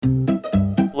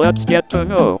Let's get to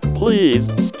know.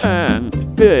 Please stand.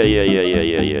 Yeah.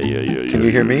 Can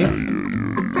you hear me?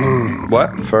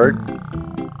 What? Ferg?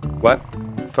 What?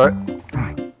 Ferg?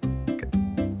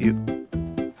 You...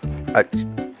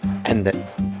 and the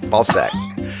ball sack.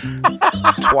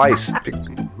 Twice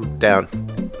down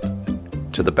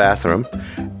to the bathroom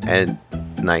and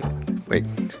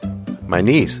my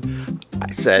knees.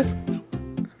 I said...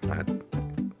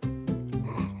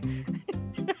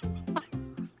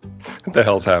 What the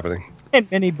hell's happening? And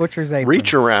Minnie Butcher's apron.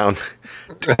 Reach around.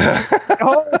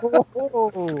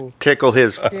 Oh. Tickle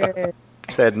his... Yeah.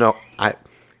 Said, no,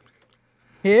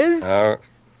 His?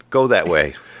 go that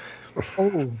way.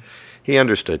 Oh. He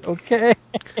understood. Okay.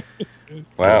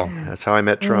 Wow. That's how I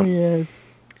met Trump. Oh, yes.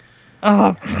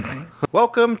 Oh.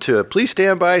 Welcome to Please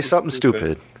Stand By Something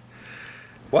Stupid.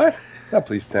 What? It's not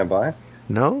Please Stand By.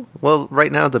 No? Well,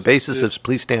 right now the basis is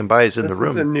Please Stand By is in the room.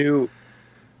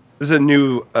 This is a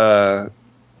new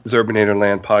Zurbinator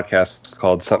Land podcast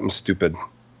called Something Stupid.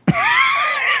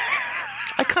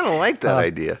 I kind of like that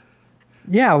idea.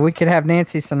 Yeah, we could have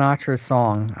Nancy Sinatra's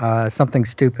song, Something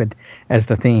Stupid, as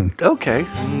the theme. Okay.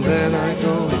 And then I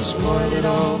go and spoil it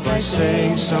all by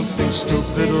saying something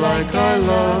stupid like I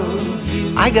love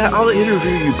you. I'll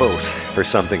interview you both for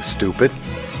something stupid.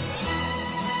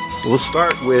 We'll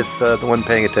start with the one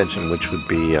paying attention, which would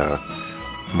be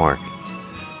Mark.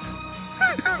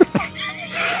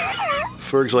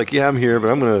 Ferg's like, yeah, I'm here, but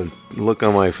I'm going to look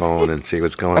on my phone and see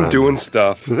what's going on. I'm doing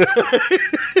stuff. Let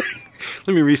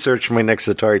me research my next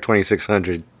Atari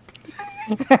 2600.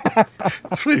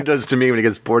 That's what he does to me when he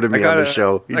gets bored of me on the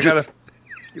show.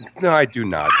 No, I do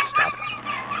not. Stop.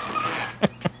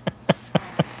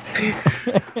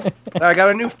 I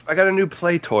got a new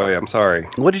play toy. I'm sorry.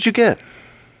 What did you get?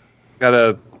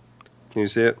 Can you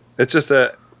see it? It's just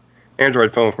a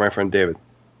Android phone for my friend David.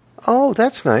 Oh,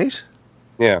 that's nice.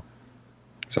 Yeah.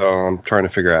 So I'm trying to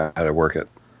figure out how to work it.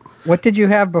 What did you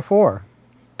have before?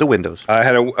 The Windows. I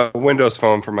had a Windows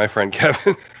phone for my friend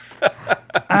Kevin.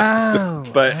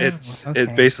 But it's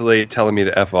basically telling me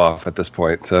to F off at this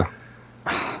point. So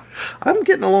I'm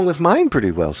getting along with mine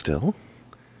pretty well still.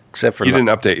 Except for you didn't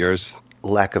update yours.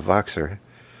 Lack of Voxer.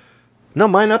 No,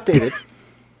 mine updated.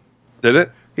 Did it?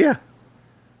 Yeah.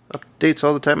 Updates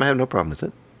all the time. I have no problem with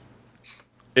it.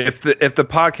 If the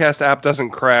podcast app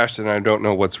doesn't crash, then I don't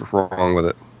know what's wrong with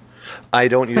it. I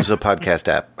don't use a podcast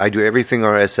app. I do everything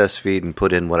RSS feed and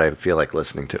put in what I feel like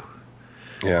listening to.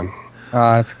 Yeah.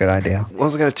 That's a good idea. What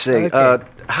was I going to say? Okay.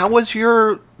 How was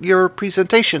your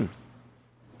presentation?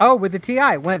 Oh, with the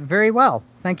TI. It went very well.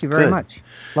 Thank you very Good. much.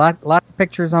 Lots of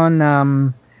pictures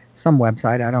on some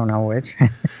website. I don't know which.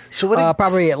 So what?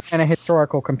 Probably Atlanta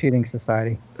Historical Computing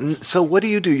Society. So what do?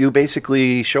 You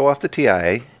basically show off the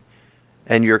TI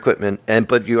and your equipment,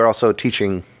 but you're also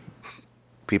teaching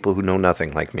people who know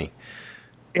nothing like me.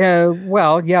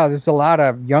 Well, yeah, there's a lot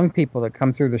of young people that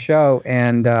come through the show,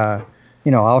 and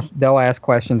they'll ask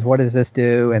questions. What does this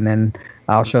do? And then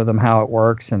I'll show them how it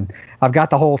works. And I've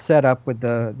got the whole setup with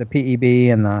the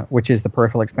PEB which is the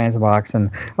peripheral expansion box.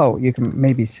 And you can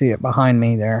maybe see it behind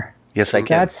me there. Yes, I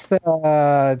can. That's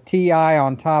the TI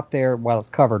on top there. Well, it's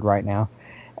covered right now,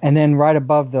 and then right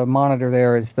above the monitor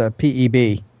there is the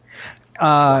PEB.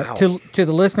 Wow. To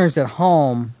the listeners at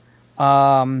home,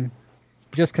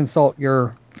 just consult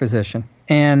your physician.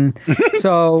 And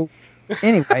so,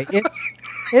 anyway, it's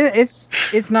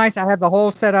nice. I have the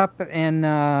whole setup, and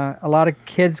a lot of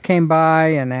kids came by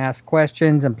and asked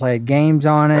questions and played games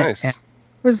on it. Nice. And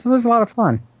it was a lot of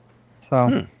fun.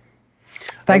 So,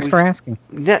 thanks for asking.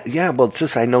 Yeah. Well, it's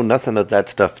just I know nothing of that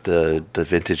stuff. The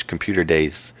vintage computer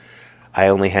days. I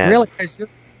only had Really, because you're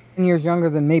 10 years younger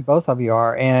than me. Both of you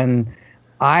are, and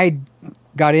I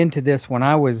got into this when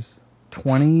I was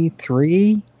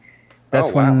 23.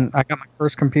 That's when I got my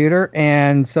first computer,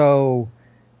 and so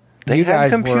they you had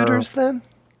guys computers then.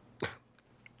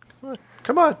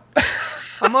 Come on,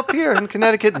 I'm up here in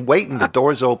Connecticut waiting. The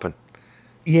door's open.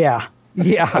 Yeah.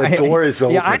 The door is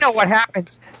open. Yeah, I know what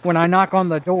happens when I knock on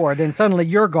the door. Then suddenly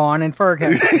you're gone, and Ferg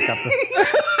has to pick up the.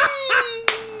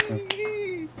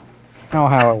 Know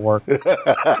how it works.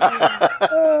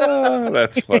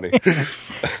 That's funny.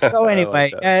 So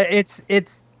anyway,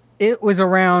 it was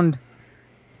around.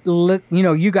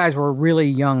 You guys were really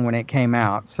young when it came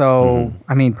out, so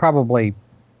I mean, probably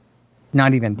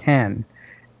not even 10.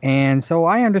 And so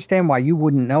I understand why you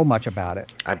wouldn't know much about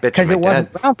it. I bet you my it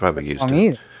wasn't dad around probably for used long it.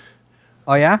 either.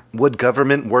 Oh yeah? Would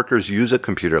government workers use a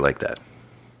computer like that?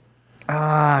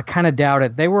 I kind of doubt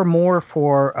it. They were more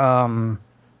for.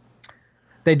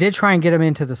 They did try and get them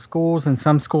into the schools, and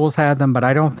some schools had them, but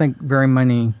I don't think very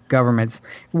many governments.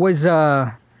 It was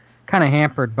kind of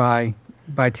hampered by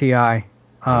TI.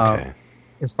 Okay.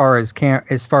 as far as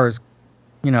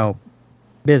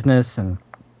business and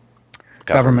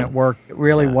government work. It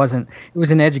really wasn't. It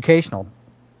was an educational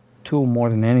tool more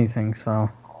than anything. So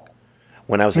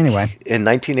When I was in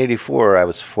 1984, I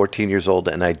was 14 years old,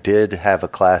 and I did have a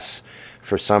class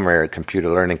for summer, a computer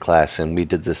learning class, and we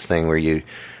did this thing where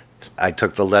I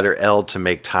took the letter L to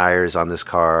make tires on this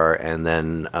car, and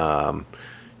then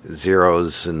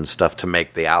zeros and stuff to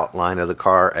make the outline of the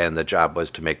car, and the job was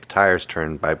to make the tires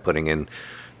turn by putting in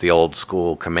the old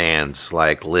school commands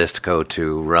like list, go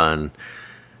to, run,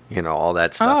 all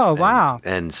that stuff. Oh, wow.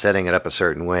 And setting it up a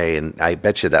certain way, and I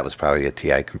bet you that was probably a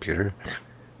TI computer.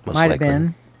 Most Might likely.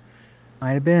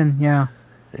 have been, yeah.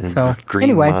 And So, green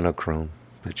anyway. monochrome,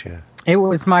 but yeah, It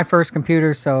was my first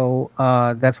computer, so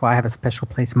that's why I have a special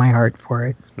place in my heart for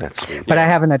it. that's sweet. But I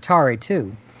have an Atari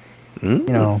too.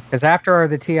 Mm. Because after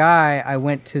the TI, I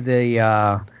went to the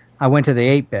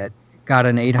 8-bit, got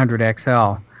an 800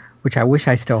 XL, which I wish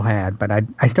I still had, but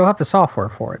I still have the software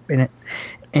for it.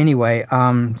 Anyway,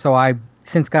 so I've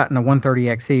since gotten a 130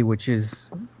 XE, which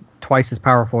is twice as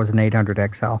powerful as an 800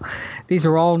 XL. These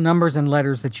are all numbers and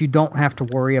letters that you don't have to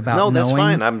worry about No, that's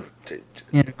knowing.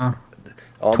 fine.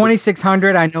 All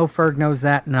 2600, I know Ferg knows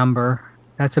that number.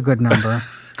 That's a good number.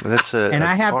 that's a And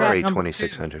I have that Atari number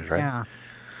 2600, right? Yeah.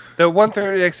 The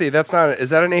 130 XE, is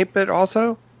that an 8-bit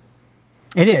also?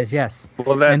 It is, yes.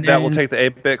 Well, And that will then- take the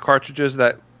 8-bit cartridges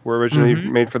that were originally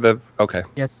made for the... Okay.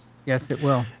 Yes, it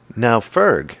will. Now,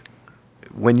 Ferg,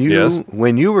 when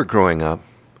you were growing up,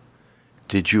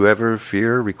 did you ever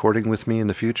fear recording with me in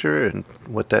the future and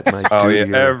what that might do? Oh, to yeah,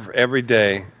 your- every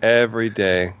day.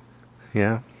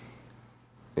 yeah.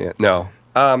 Yeah, no.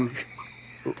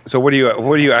 So what do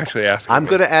you actually asking? I'm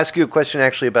going to ask you a question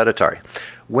actually about Atari.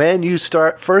 When you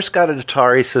first got an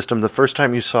Atari system, the first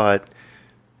time you saw it,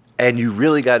 and you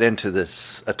really got into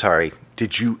this Atari,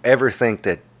 did you ever think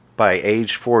that by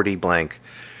age 40 blank,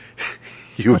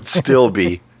 you would still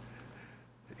be,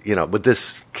 would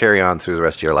this carry on through the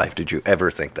rest of your life? Did you ever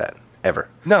think that? Ever?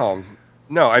 No.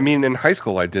 I mean, in high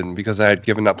school I didn't because I had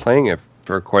given up playing it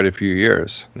for quite a few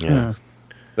years. Yeah.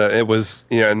 It was,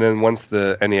 and then once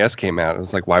the NES came out, it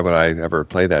was like, why would I ever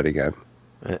play that again?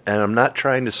 And I'm not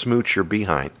trying to smooch your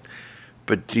behind,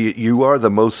 but you are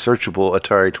the most searchable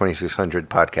Atari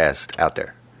 2600 podcast out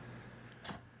there.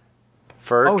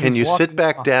 Ferg, can you sit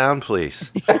back down,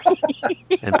 please?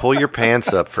 And pull your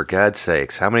pants up, for God's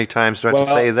sakes. How many times do I have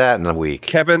to say that in a week?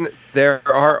 Kevin, there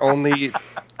are only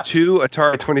 2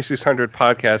 Atari 2600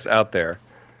 podcasts out there.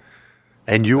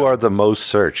 And you are the most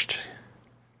searched.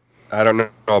 I don't know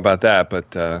about that,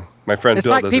 but my friend It's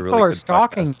Bill like does a really people are good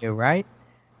stalking podcast. you, right?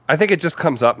 I think it just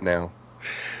comes up now.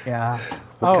 Yeah.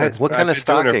 What kind I've of been doing it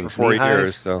stockings? for 4 Knee-highs?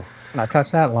 years, so I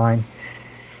touch that line.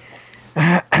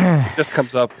 it just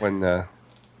comes up when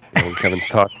Kevin's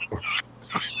talking.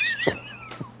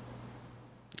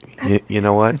 You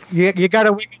know what? You got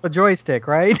to wiggle the joystick,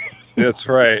 right? That's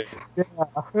right.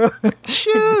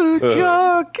 Shoot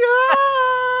your gun!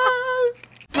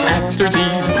 After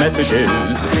these messages,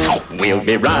 we'll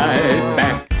be right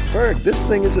back. Ferg, this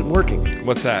thing isn't working.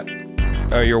 What's that?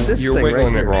 Oh, you're This thing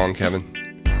wiggling right it here. wrong, Kevin.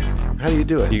 How do you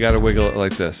do it? You got to wiggle it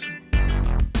like this.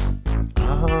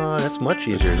 That's much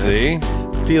easier. See?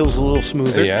 Feels a little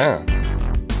smoother. Yeah.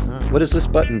 What does this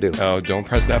button do? Oh, don't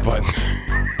press that button.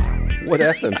 What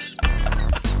happens?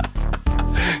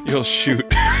 You'll shoot.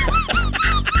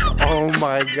 Oh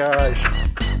my gosh.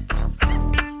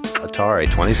 Atari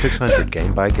 2600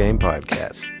 Game by Game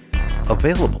Podcast.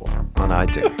 Available on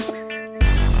iTunes.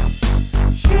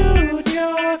 Shoot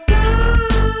your gun.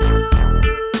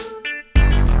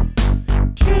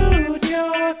 Shoot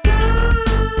your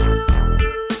gun.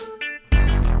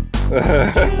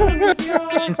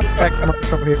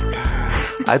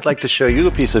 I'd like to show you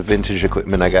a piece of vintage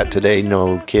equipment I got today.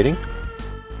 No kidding.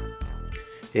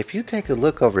 If you take a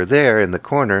look over there in the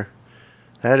corner,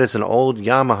 that is an old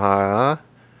Yamaha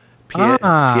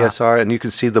PSR, and you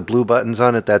can see the blue buttons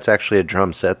on it. That's actually a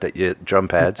drum set drum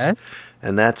pads, Yes.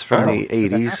 and that's from the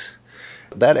 80s.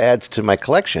 That adds to my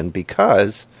collection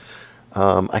because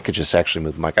I could just actually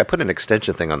move the mic. I put an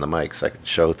extension thing on the mic so I could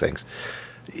show things.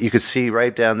 You could see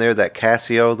right down there that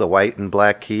Casio, the white and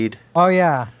black keyed. Oh,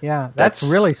 yeah. That's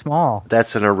really small.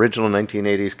 That's an original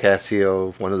 1980s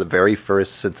Casio, one of the very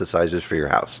first synthesizers for your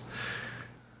house.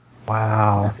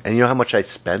 Wow. And you know how much I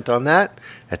spent on that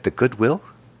at the Goodwill?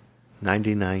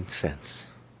 99 cents.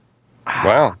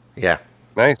 Wow. Yeah.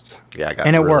 Nice. Yeah, I got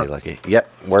And it really works. lucky.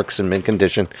 Yep, works in mint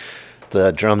condition.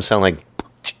 The drums sound like...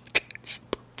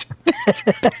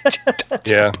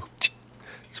 Yeah.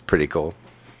 It's pretty cool.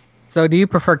 So do you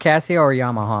prefer Casio or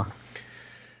Yamaha?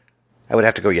 I would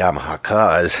have to go Yamaha,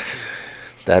 cause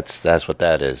That's what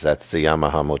that is. That's the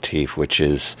Yamaha motif, which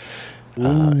is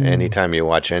anytime you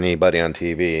watch anybody on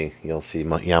TV, you'll see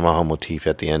Yamaha motif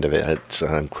at the end of it. It's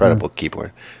an incredible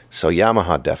keyboard. So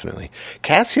Yamaha, definitely.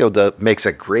 Casio makes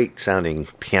a great sounding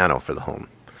piano for the home.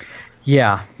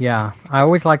 Yeah. I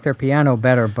always like their piano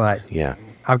better, but yeah,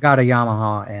 I've got a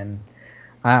Yamaha, and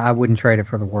I wouldn't trade it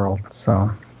for the world.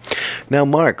 So now,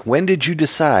 Mark, when did you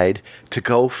decide to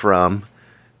go from?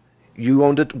 You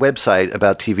owned a website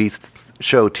about TV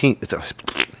show.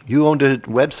 You owned a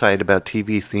website about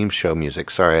TV theme show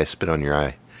music. Sorry, I spit on your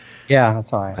eye. Yeah,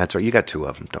 that's all right. That's right. You got 2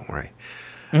 of them. Don't worry.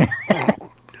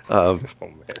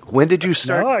 When did you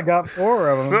start? No, I got 4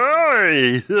 of them.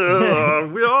 Hey,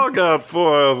 we all got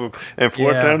 4 of them. And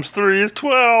 4 times 3 is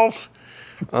 12.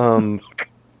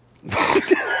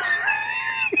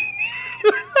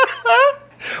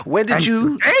 When did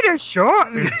you? Today's show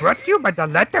is brought to you by the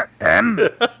letter M.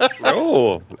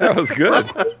 Oh, that was good.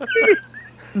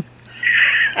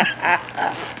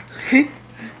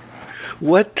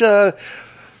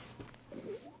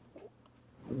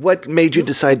 What made you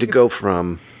decide to go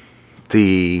from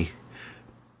the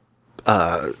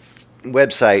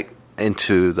website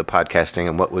into the podcasting,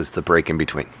 and what was the break in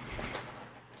between?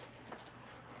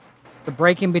 The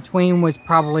break in between was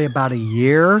probably about a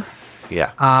year.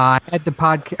 Yeah. I had the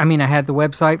I had the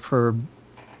website for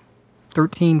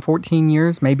 13, 14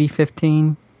 years, maybe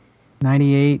 15,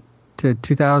 98 to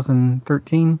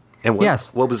 2013. And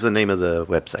yes. What was the name of the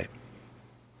website?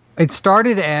 It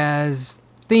started as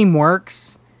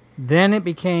ThemeWorks, then it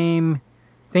became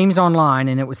Themes Online,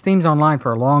 and it was Themes Online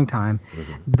for a long time.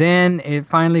 Mm-hmm. Then it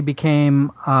finally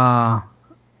became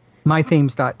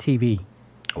mythemes.tv.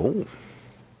 Oh.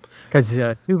 Because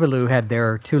Tuvalu had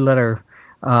their 2-letter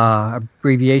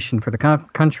abbreviation for the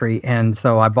country, and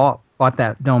so I bought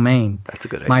that domain. That's a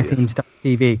good idea.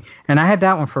 mythemes.tv, and I had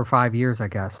that one for 5 years, I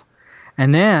guess.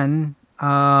 And then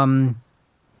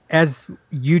as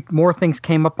more things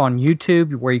came up on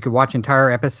YouTube, where you could watch entire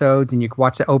episodes and you could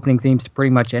watch the opening themes to pretty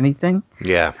much anything.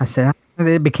 Yeah, I said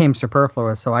it became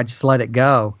superfluous, so I just let it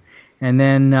go. And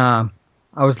then I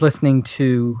was listening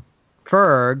to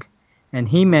Ferg, and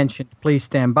he mentioned "Please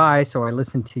Stand By," so I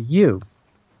listened to you.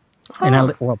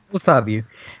 And both of you,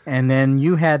 and then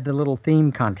you had the little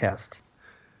theme contest.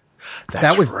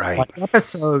 That was right. Like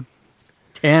episode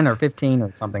 10 or 15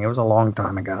 or something. It was a long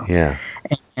time ago. Yeah,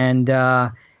 and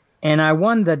I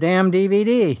won the damn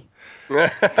DVD.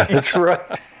 That's right.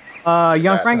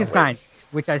 Young Frankenstein,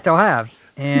 which I still have,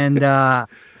 and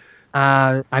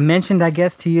I mentioned, I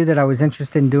guess, to you that I was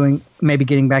interested in maybe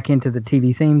getting back into the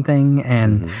TV theme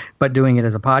thing, but doing it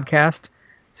as a podcast.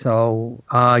 So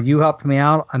you helped me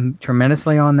out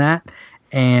tremendously on that,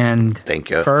 and thank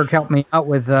you. Ferg helped me out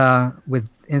with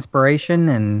inspiration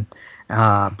and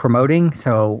promoting.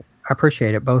 So I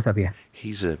appreciate it, both of you.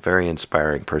 He's a very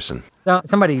inspiring person.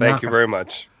 Somebody, thank you very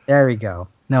much. There we go.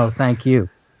 No, thank you.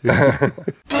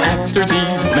 After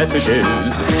these messages,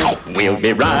 we'll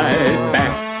be right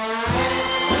back.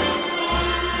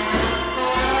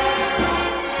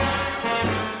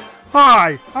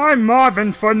 Hi, I'm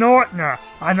Marvin Fornortner,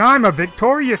 and I'm a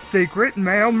Victoria's Secret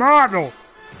male model.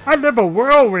 I live a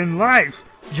whirlwind life,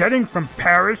 jetting from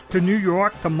Paris to New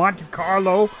York to Monte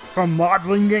Carlo for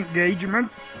modeling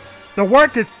engagements. The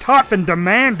work is tough and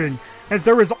demanding, as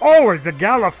there is always a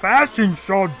gala fashion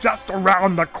show just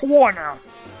around the corner.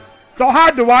 So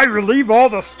how do I relieve all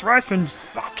the stress and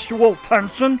sexual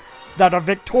tension that a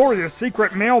Victoria's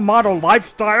Secret male model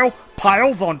lifestyle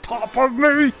piles on top of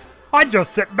me? I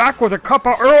just sit back with a cup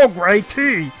of Earl Grey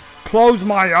tea, close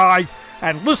my eyes,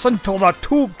 and listen to the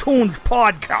Tube Tunes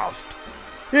podcast.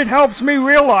 It helps me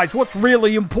realize what's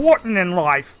really important in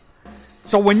life.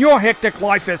 So when your hectic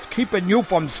life is keeping you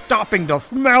from stopping to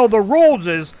smell the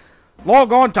roses,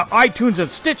 log on to iTunes and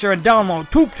Stitcher and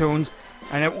download Tube Tunes,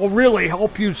 and it will really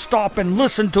help you stop and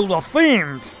listen to the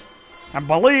themes. And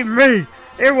believe me,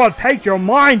 it will take your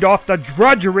mind off the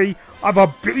drudgery of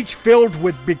a beach filled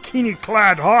with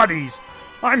bikini-clad hotties.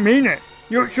 I mean it.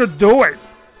 You should do it.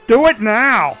 Do it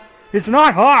now. It's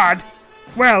not hard.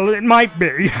 Well, it might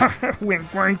be.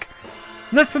 Wink, wink.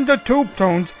 Listen to Tube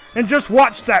Tunes and just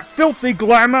watch that filthy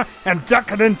glamour and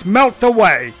decadence melt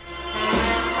away.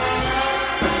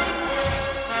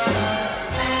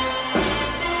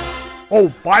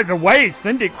 Oh, by the way,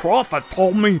 Cindy Crawford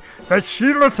told me that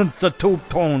she listens to Tube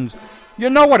Tunes. You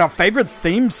know what her favorite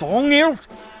theme song is?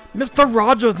 Mr.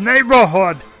 Rogers'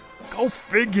 Neighborhood. Go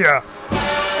figure.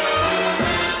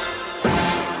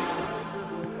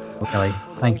 Okay,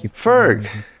 thank you. Ferg.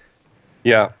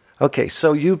 Yeah. Okay,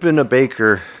 so you've been a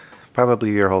baker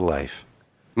probably your whole life.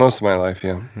 Most of my life,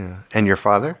 yeah. And your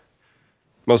father?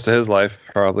 Most of his life,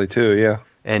 probably, too, yeah.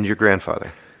 And your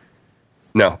grandfather?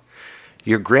 No.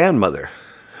 Your grandmother,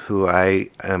 who I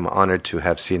am honored to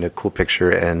have seen a cool picture,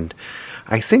 and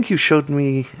I think you showed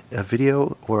me a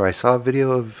video where I saw a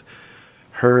video of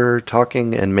her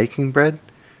talking and making bread.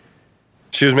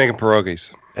 She was making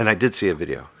pierogies. And I did see a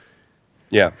video.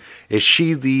 Yeah. Is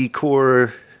she the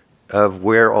core of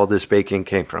where all this baking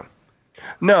came from?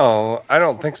 No, I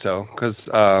don't think so. Because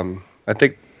I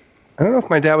don't know if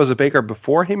my dad was a baker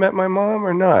before he met my mom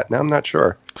or not. Now I'm not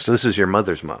sure. So this is your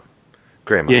mother's mom,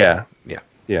 grandma. Yeah. Yeah.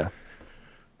 Yeah.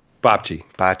 Babci.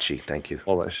 Babci, thank you.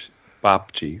 Polish.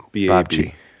 Babci. B-A-B.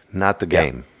 Babci. Not the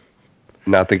game.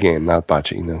 Not the game, not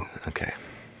Babci, no. Okay.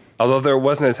 Although there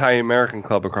was an Italian-American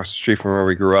club across the street from where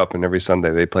we grew up, and every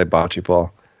Sunday they played bocce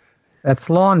ball. That's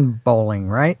lawn bowling,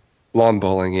 right? Lawn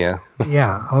bowling, yeah.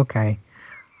 Yeah, okay.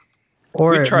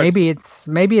 Or maybe it's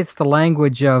the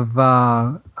language of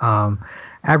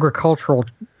agricultural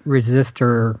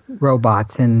resistor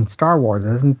robots in Star Wars.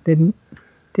 Didn't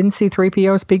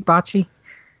C-3PO speak bocce?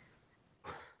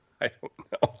 I don't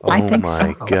know. I think so.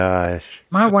 Oh my gosh.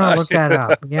 Might want to look that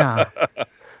up. Yeah.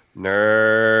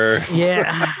 Nerd.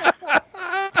 Yeah.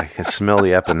 I can smell the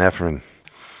epinephrine.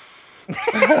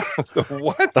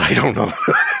 What? I don't know.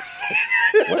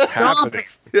 What's happening?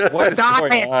 What is Stop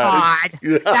going it, on? Todd.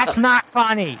 That's not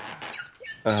funny.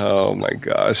 Oh my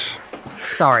gosh.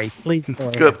 Sorry. Please go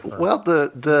ahead. Good. Well,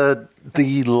 the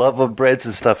love of breads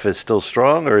and stuff is still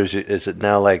strong, or is it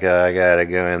now like I gotta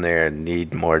go in there and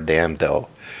need more damn dough?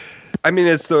 I mean,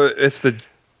 it's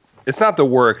not the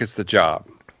work, it's the job.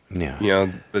 Yeah. You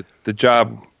know, the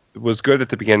job was good at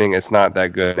the beginning. It's not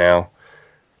that good now,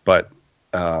 but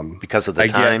because of the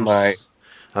times.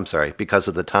 I'm sorry. Because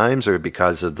of the times, or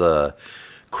because of the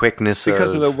quickness?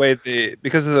 Because of the way they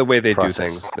process.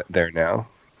 do things there now.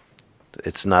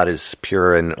 It's not as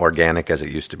pure and organic as it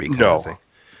used to be. No, of thing.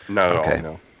 Not at all.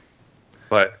 No.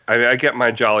 But I get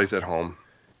my jollies at home.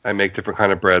 I make different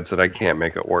kind of breads that I can't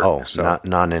make at work. Oh, so. not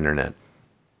non-internet.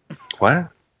 What?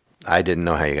 I didn't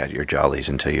know how you got your jollies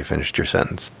until you finished your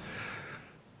sentence.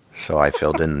 So I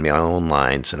filled in my own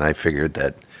lines, and I figured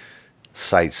that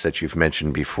sites that you've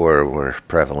mentioned before were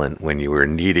prevalent when you were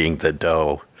kneading the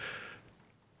dough.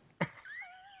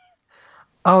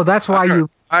 Oh, that's why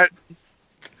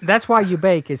that's why you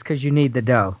bake, is because you need the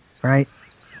dough, right?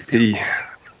 Yeah.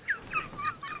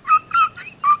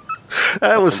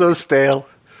 That was so stale.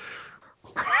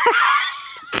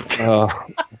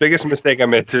 Biggest mistake I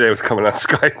made today was coming on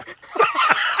Skype.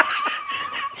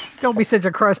 Don't be such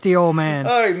a crusty old man.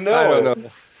 I know. I don't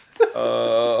know.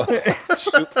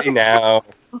 Shoot me now.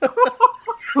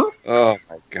 Oh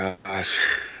my gosh.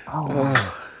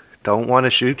 Don't want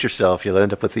to shoot yourself. You'll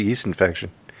end up with the yeast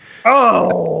infection.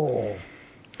 Oh.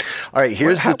 All right,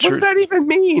 here's the truth. What does that even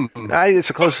mean? It's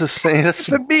the closest thing. It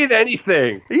doesn't mean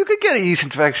anything. You could get a yeast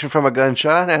infection from a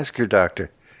gunshot. Ask your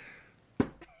doctor.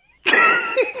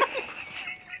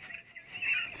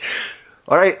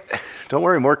 All right. Don't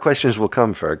worry. More questions will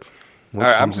come, Ferg. All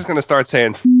right, I'm just going to start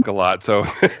saying a lot. So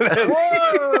he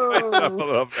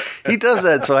does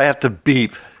that, so I have to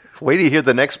beep. Wait till you hear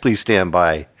the next Please Stand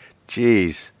By.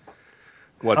 Jeez.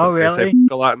 What, oh, did really? I say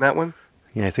a lot in that one?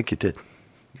 Yeah, I think you did.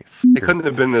 It couldn't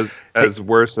have been as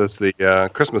worse as the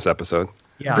Christmas episode.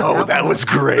 Yeah. Oh, that was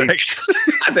great.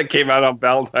 That came out on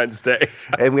Valentine's Day.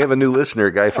 And we have a new listener,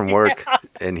 a guy from work,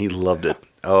 and he loved it.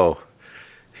 Oh,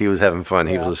 he was having fun.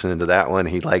 He was listening to that one.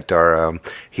 He liked our.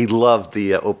 He loved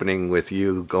the opening with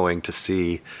you going to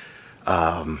see.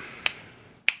 Oh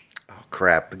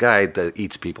crap! The guy that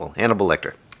eats people, Hannibal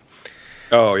Lecter.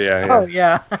 Oh yeah. Oh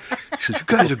yeah. He says, "You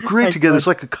guys are great together. It's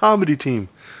like a comedy team."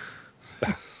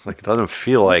 Like it doesn't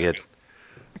feel like it.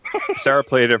 Sarah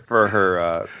played it for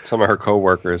her some of her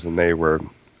coworkers, and they were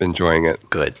enjoying it.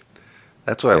 Good.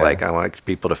 That's what I like. I like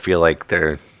people to feel like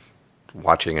they're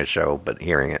watching a show but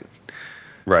hearing it.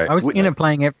 Right. I was thinking of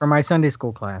playing it for my Sunday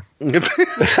school class.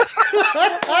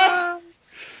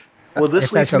 Well,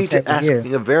 this leads me to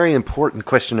asking a very important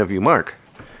question of you, Mark.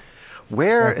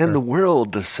 Where in the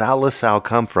world does Sal LaSalle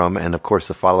come from? And, of course,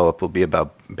 the follow-up will be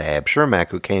about Bab Shermack,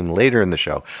 who came later in the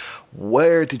show.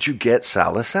 Where did you get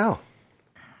Sal LaSalle?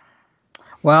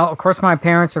 Well, of course, my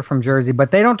parents are from Jersey,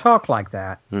 but they don't talk like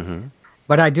that. Mm-hmm.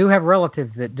 But I do have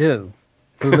relatives that do,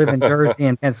 who live in Jersey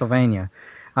and Pennsylvania.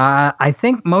 I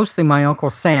think mostly my Uncle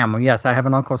Sam. Yes, I have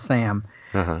an Uncle Sam.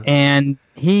 Uh-huh. And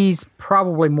he's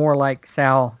probably more like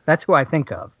Sal. That's who I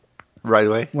think of. Right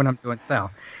away? When I'm doing Sal.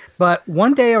 But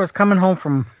one day I was coming home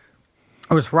from,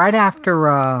 it was right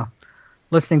after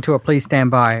listening to a Please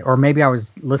Stand By, or maybe I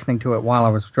was listening to it while I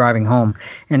was driving home,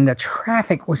 and the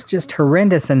traffic was just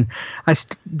horrendous, and I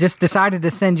just decided to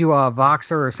send you a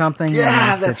Voxer or something.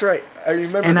 Yeah, that's right. I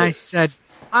remember And that. I said,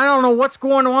 I don't know what's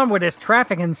going on with this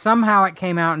traffic, and somehow it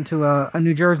came out into a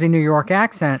New Jersey, New York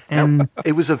accent. And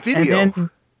it was a video.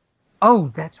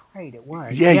 Oh, that's right, it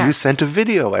was. Yeah, you sent a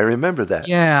video. I remember that.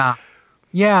 Yeah,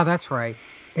 that's right.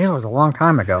 It was a long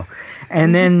time ago.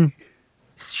 And then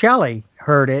Shelley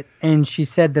heard it, and she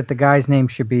said that the guy's name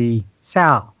should be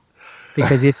Sal,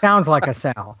 because it sounds like a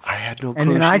Sal. I had no clue.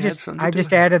 And then I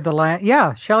just added the last.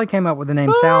 Yeah, Shelley came up with the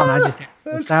name Sal, and I just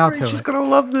added the Sal to it. She's gonna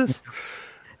love this.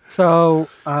 So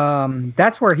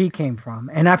that's where he came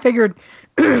from, and I figured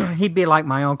he'd be like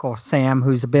my Uncle Sam,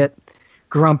 who's a bit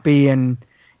grumpy and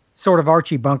sort of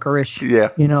Archie Bunkerish. Yeah,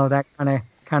 that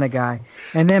kind of guy.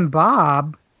 And then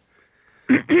Bob,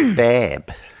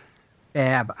 Bab.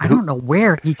 I don't know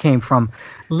where he came from.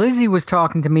 Lizzie was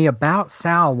talking to me about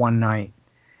Sal one night,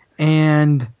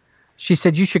 and she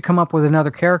said, you should come up with another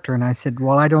character. And I said,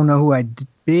 well, I don't know who I'd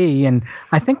be. And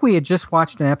I think we had just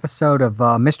watched an episode of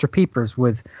Mr. Peepers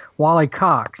with Wally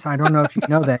Cox. I don't know if you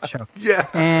know that show. Yeah.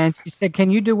 And she said, can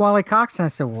you do Wally Cox? And I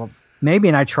said, well, maybe.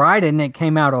 And I tried it, and it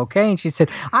came out okay. And she said,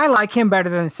 I like him better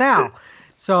than Sal.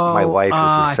 So my wife is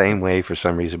the same way for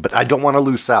some reason, but I don't want to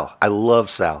lose Sal. I love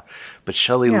Sal, but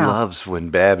Shelley loves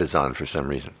when Bab is on for some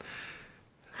reason.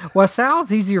 Well,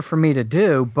 Sal's easier for me to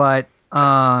do, but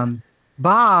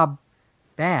Bab,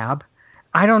 I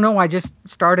don't know. I just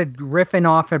started riffing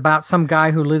off about some guy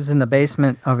who lives in the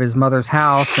basement of his mother's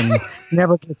house and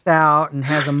never gets out and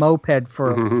has a moped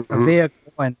for a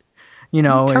vehicle, and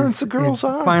turns the girls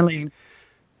on. Finally.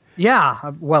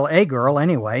 Yeah, well, a girl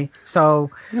anyway. So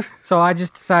I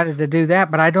just decided to do that.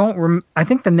 But I don't. I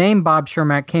think the name Bob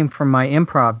Shermack came from my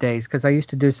improv days, because I used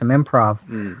to do some improv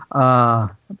a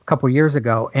couple years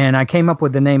ago, and I came up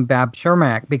with the name Bob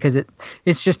Shermack because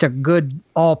it's just a good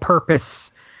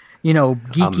all-purpose,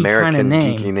 geeky kind of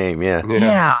name. Geeky name, yeah.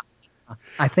 Yeah.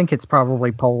 I think it's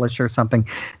probably Polish or something.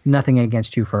 Nothing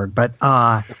against you, Ferg, but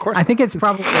of course I think it's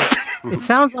probably. It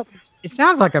sounds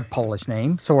like a Polish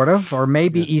name, sort of, or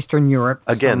maybe Eastern Europe.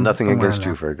 Again, nothing against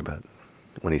you, Ferg, about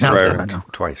when he said that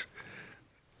twice.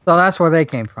 So that's where they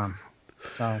came from.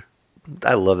 So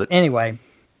I love it. Anyway,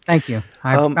 thank you.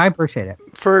 I appreciate it.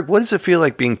 Ferg, what does it feel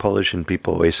like being Polish and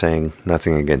people always saying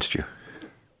nothing against you?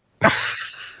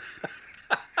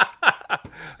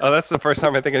 Oh, that's the first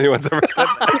time I think anyone's ever said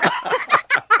that.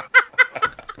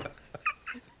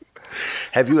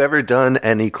 Have you ever done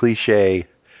any cliche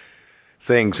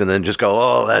things and then just go,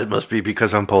 oh, that must be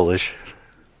because I'm Polish?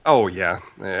 Oh, yeah.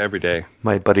 Every day.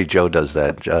 My buddy Joe does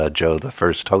that. Joe, the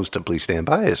first host of Please Stand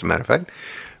By, as a matter of fact.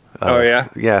 Oh, yeah?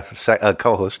 Yeah,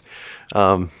 co-host.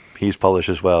 He's Polish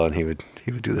as well, and he would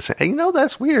do the same. Hey,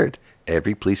 that's weird.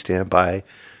 Every Please Stand By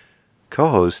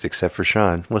co-host, except for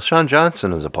Sean. Well, Sean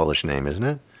Johnson is a Polish name, isn't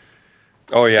it?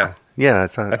 Oh, yeah. Yeah,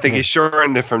 I think he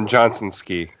shortened it from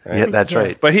Johnsonski. Right? Yeah, that's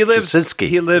right. But he lives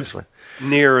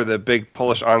near the big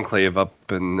Polish enclave up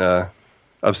in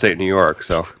upstate New York.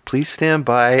 So Please Stand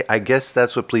By. I guess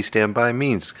that's what Please Stand By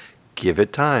means. Give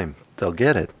it time; they'll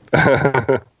get it.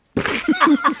 But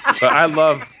I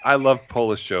love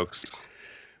Polish jokes.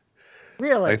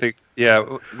 Really? I think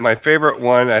my favorite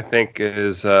one I think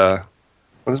is what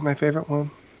is my favorite one?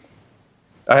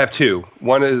 I have two.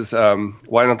 One is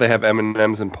why don't they have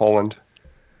M&Ms in Poland?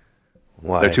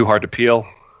 Why? They're too hard to peel.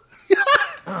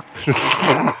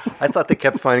 I thought they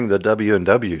kept finding the W and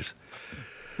W's.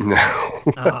 No.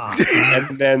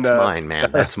 And then that's mine,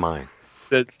 man. That's mine.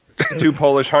 The two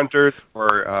Polish hunters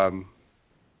were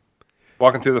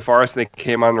walking through the forest, and they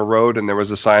came on the road, and there was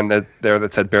a sign that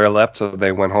said "bear left," so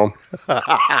they went home.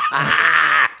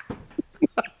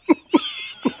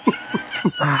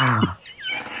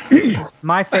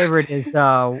 My favorite is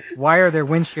why are there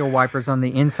windshield wipers on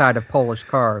the inside of Polish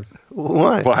cars?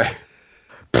 Why?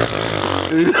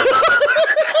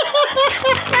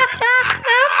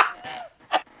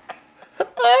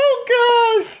 Oh,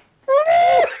 gosh.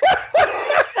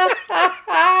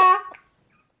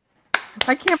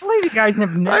 I can't believe you guys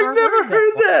have never I've never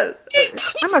heard that.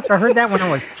 I must have heard that when I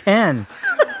was 10.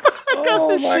 I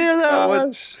gotta share that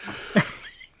one.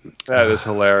 That is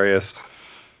hilarious.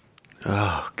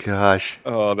 Oh, gosh.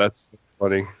 Oh, that's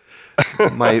funny.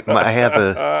 I have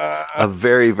a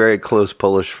very, very close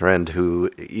Polish friend who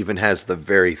even has the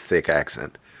very thick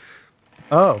accent.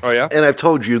 Oh, yeah? And I've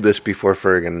told you this before,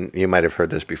 Ferg, and you might have heard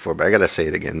this before, but I got to say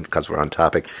it again because we're on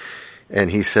topic.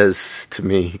 And he says to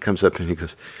me, he comes up and he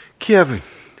goes, Kevin.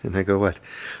 And I go, what?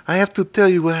 I have to tell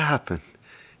you what happened.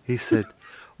 He said,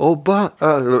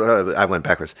 Obama. I went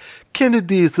backwards.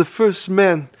 Kennedy is the first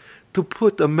man to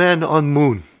put a man on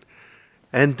moon.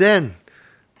 And then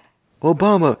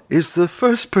Obama is the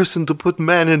first person to put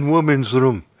man in woman's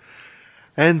room.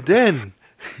 And then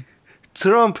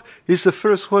Trump is the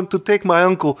first one to take my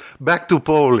uncle back to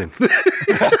Poland.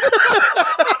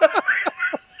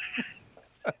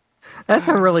 That's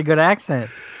a really good accent.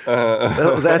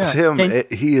 That's him.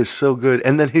 He is so good.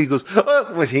 And then he goes,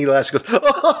 when he laughs, he goes,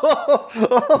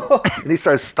 and he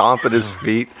starts stomping his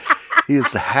feet. He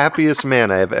is the happiest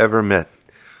man I have ever met.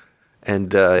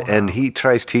 And and he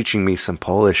tries teaching me some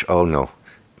Polish. Oh, no.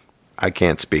 I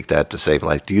can't speak that to save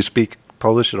life. Do you speak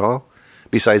Polish at all?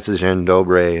 Besides the Dzień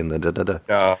dobry and the da-da-da.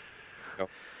 No.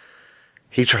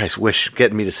 He tries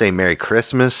getting me to say Merry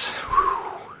Christmas.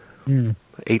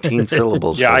 18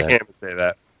 syllables. Yeah, for I that. can't say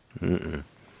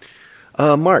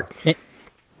that. Mark.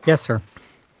 Yes, sir.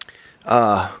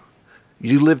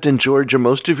 You lived in Georgia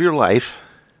most of your life.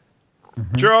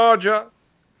 Georgia.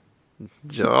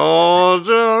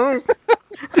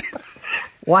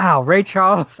 Wow, Ray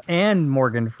Charles and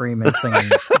Morgan Freeman singing.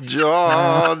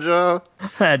 Georgia.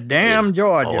 Damn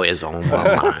Georgia. Always on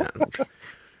my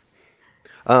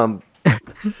mind.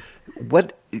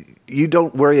 What, you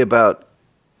don't worry about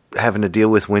having to deal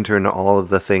with winter and all of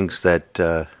the things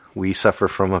that we suffer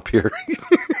from up here?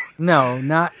 No,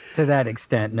 not to that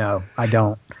extent. No, I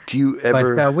don't. Do you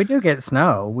ever? But we do get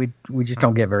snow. We just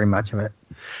don't get very much of it.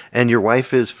 And your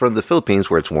wife is from the Philippines,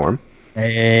 where it's warm.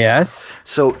 Yes.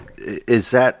 So,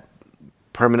 is that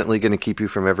permanently going to keep you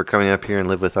from ever coming up here and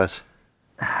live with us?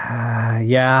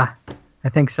 Yeah, I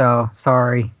think so.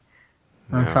 Sorry.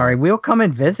 I'm sorry. We'll come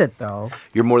and visit, though.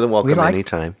 You're more than welcome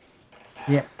anytime.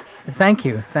 Yeah. Thank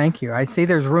you. Thank you. I see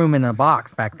there's room in a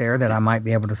box back there that I might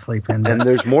be able to sleep in. And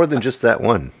there's more than just that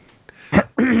one.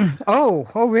 Oh,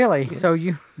 really? So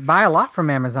you buy a lot from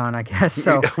Amazon, I guess.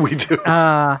 So Yeah, we do.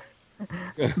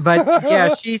 But yeah,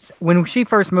 when she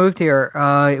first moved here,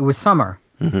 it was summer.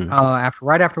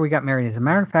 Right after we got married. As a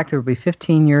matter of fact, it will be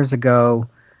 15 years ago.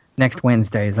 Next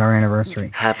Wednesday is our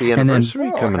anniversary. Happy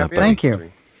anniversary coming up. Buddy. Thank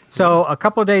you. So a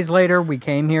couple of days later, we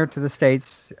came here to the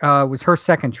States. It was her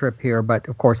second trip here, but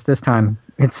of course this time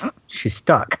she's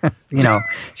stuck.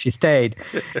 She stayed,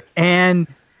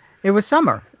 and it was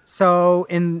summer. So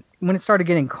when it started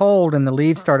getting cold and the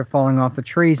leaves started falling off the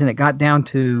trees, and it got down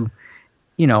to,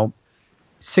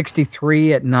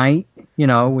 63 at night,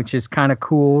 which is kind of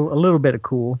cool, a little bit of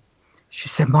cool. She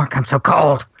said, "Mark, I'm so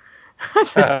cold." I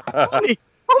said, "Honey,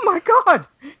 oh my God,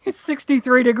 it's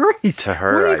 63 degrees. To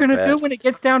her, what are you going to do when it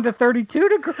gets down to 32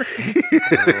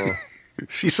 degrees?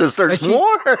 She says there's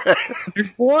more.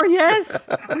 There's more, yes.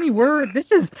 I mean,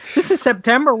 this is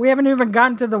September. We haven't even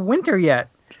gotten to the winter yet.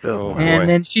 Oh, and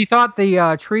then she thought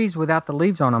the trees without the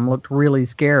leaves on them looked really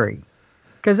scary.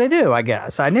 Because they do, I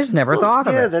guess. I just never thought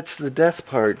of it. Yeah, that's the death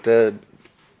part.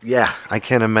 Yeah, I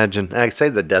can't imagine. I say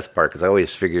the death part because I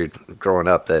always figured growing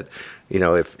up that,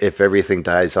 if everything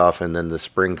dies off and then the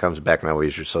spring comes back, and I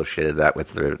always associated that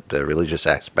with the religious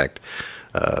aspect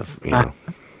of,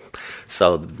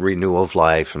 so renewal of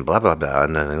life and blah, blah, blah,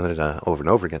 and then over and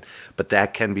over again. But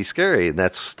that can be scary. And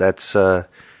that's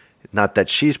not that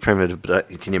she's primitive, but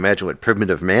can you imagine what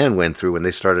primitive man went through when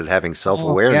they started having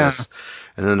self-awareness? Oh, yeah.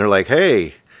 And then they're like,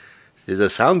 "Hey, did the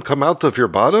sound come out of your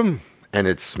bottom?" And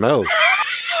it smells.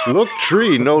 Look,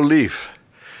 tree, no leaf.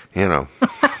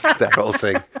 That whole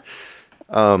thing.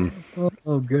 Oh,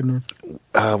 goodness.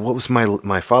 What was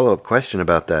my follow-up question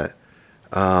about that?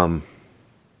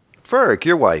 Ferg,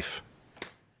 your wife,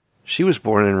 she was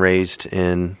born and raised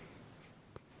in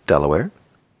Delaware?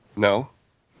 No.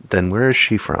 Then where is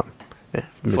she from?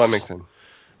 Flemington.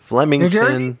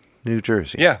 Flemington, New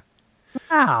Jersey. Yeah.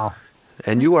 Wow.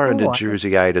 And you are a New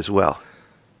Jerseyite as well.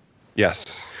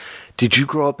 Yes. Did you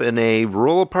grow up in a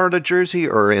rural part of Jersey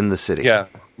or in the city? Yeah,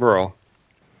 rural.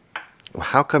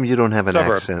 How come you don't have an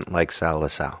Suburb. accent like Sal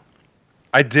LaSalle?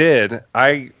 I did.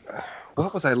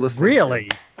 What was I listening to? Really?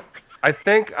 I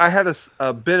think I had a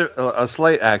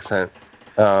slight accent.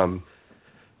 When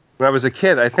I was a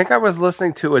kid, I think I was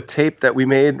listening to a tape that we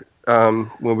made when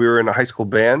we were in a high school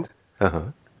band. Uh-huh.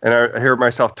 And I hear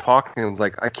myself talking, and I was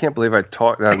like, I can't believe I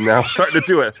talk. I'm now starting to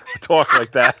do it. Talk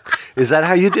like that. Is that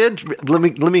how you did? Let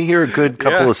me hear a good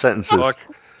couple of sentences.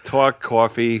 Talk,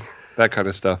 coffee, that kind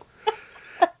of stuff.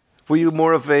 Were you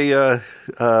more of a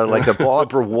like a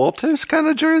Barbara Walters kind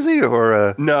of Jersey,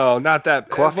 or no, not that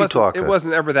coffee talker? It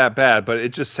wasn't ever that bad, but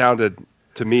it just sounded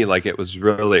to me like it was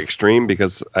really extreme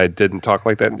because I didn't talk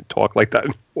like that and talk like that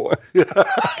anymore.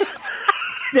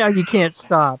 Now you can't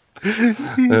stop.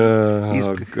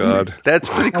 Oh God, that's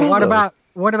pretty cool.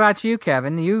 What about you,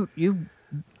 Kevin? You're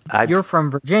from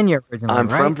Virginia originally, I'm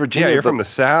right? from Virginia. Yeah, you're from the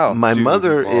South. My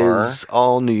mother is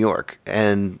all New York,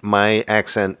 and my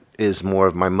accent is more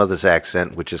of my mother's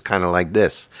accent, which is kind of like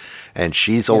this. And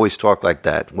she's always talked like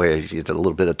that, where you get a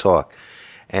little bit of talk.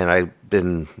 And I've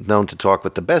been known to talk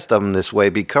with the best of them this way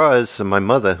because of my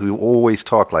mother, who always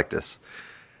talked like this.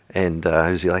 And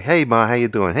I was like, "Hey, Ma, how you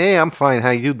doing? Hey, I'm fine.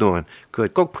 How you doing?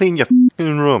 Good. Go clean your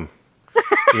f***ing room.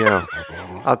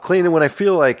 I'll clean it when I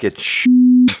feel like it.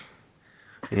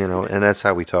 And that's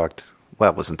how we talked.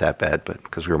 Well, it wasn't that bad, but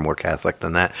because we were more Catholic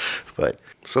than that. But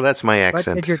so that's my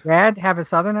accent. But did your dad have a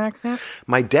Southern accent?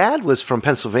 My dad was from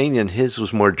Pennsylvania, and his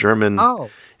was more German.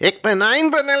 Oh. Ich bin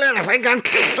ein Can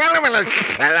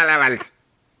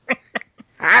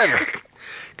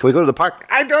we go to the park?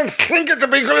 I don't think it's a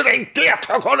big good idea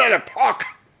to go to the park.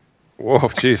 Whoa,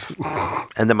 jeez.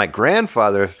 And then my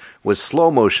grandfather was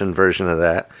slow motion version of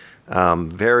that.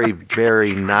 Very,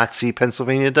 very Nazi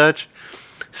Pennsylvania Dutch.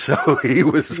 So he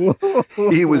was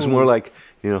more like,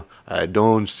 I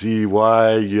don't see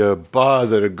why you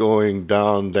bother going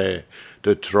down there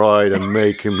to try to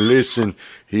make him listen.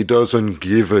 He doesn't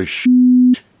give a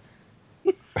shit.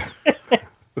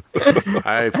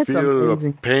 I feel a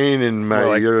pain in my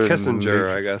like ear.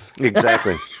 Kissinger, I guess.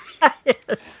 Exactly.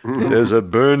 There's a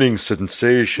burning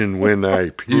sensation when I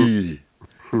pee.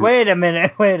 Wait a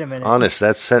minute. Honest,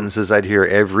 that's sentences I'd hear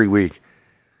every week.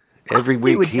 Every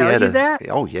week he would tell you that?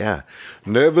 Oh yeah.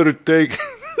 Never take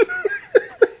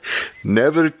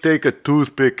a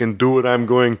toothpick and do what I'm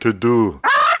going to do.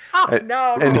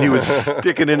 No. And he would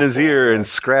stick it in his ear and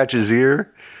scratch his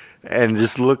ear and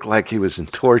just look like he was in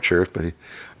torture. But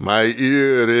my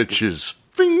ear itches.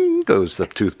 Bing, goes the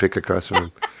toothpick across the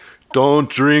room. Don't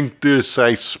drink this.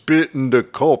 I spit in the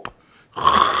cup.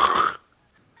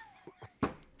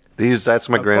 That's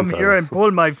my grandfather. Come here and pull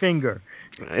my finger.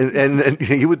 And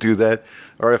he would do that.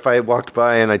 Or if I walked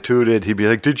by and I tooted, he'd be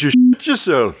like, "Did you shit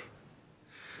yourself?"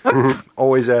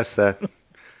 Always ask that.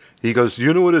 He goes,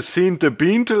 "You know what a Sinte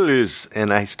Beetle is?"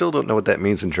 And I still don't know what that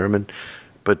means in German.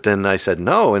 But then I said,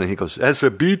 "No." And he goes, "That's a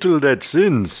beetle that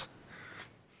sins."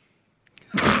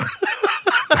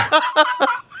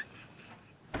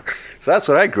 So that's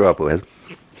what I grew up with.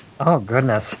 Oh,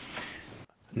 goodness.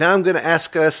 Now I'm going to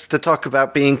ask us to talk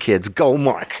about being kids. Go,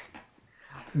 Mark.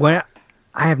 Well,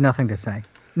 I have nothing to say.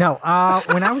 No,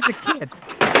 when I was a kid.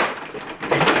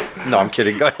 No, I'm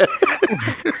kidding. Go ahead.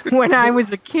 When I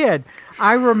was a kid,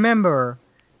 I remember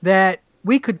that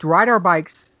we could ride our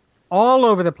bikes all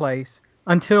over the place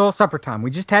until supper time.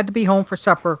 We just had to be home for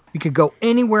supper. We could go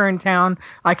anywhere in town.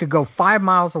 I could go 5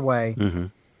 miles away. Mm-hmm.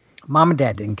 Mom and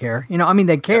Dad didn't care.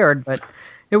 They cared, but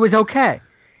it was okay.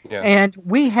 Yeah. And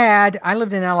I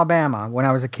lived in Alabama when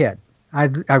I was a kid. I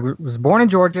was born in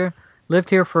Georgia,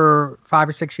 lived here for 5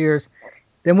 or 6 years.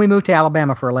 Then we moved to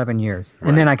Alabama for 11 years.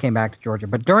 And then I came back to Georgia.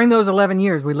 But during those 11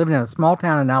 years, we lived in a small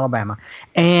town in Alabama.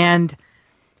 And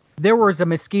there was a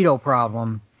mosquito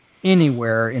problem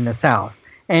anywhere in the South.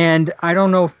 And I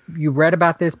don't know if you read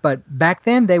about this, but back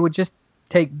then they would just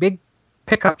take big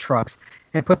pickup trucks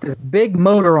and put this big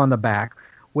motor on the back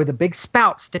with a big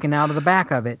spout sticking out of the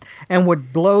back of it and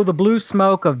would blow the blue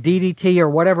smoke of DDT or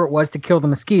whatever it was to kill the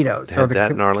mosquitoes. Had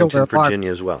that in Arlington,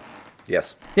 Virginia as well.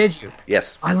 Yes. Did you?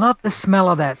 Yes. I love the smell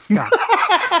of that stuff.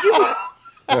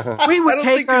 We would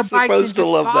take our bikes and just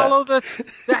follow the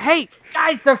hey,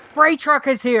 guys, the spray truck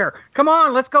is here. Come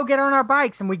on, let's go get on our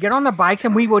bikes. And we get on the bikes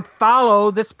and we would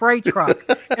follow the spray truck.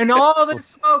 And all the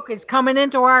smoke is coming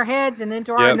into our heads and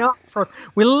into our nose.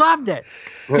 We loved it.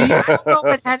 I don't know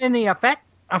if it had any effect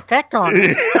on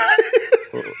it.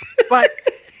 But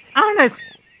honest.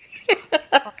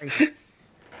 Sorry.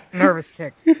 Nervous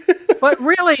tick. But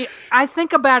really, I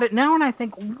think about it now and I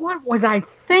think, what was I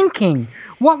thinking?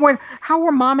 How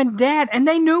were Mom and Dad? And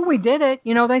they knew we did it.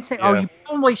 They say, oh, you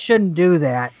probably shouldn't do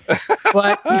that.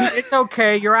 But it's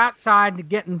okay. You're outside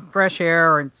getting fresh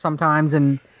air sometimes,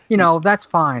 and, that's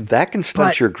fine. That can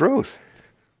stunt your growth.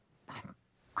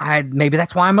 Maybe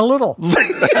that's why I'm a little.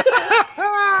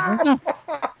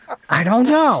 I don't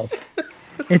know.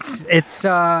 It's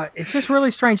just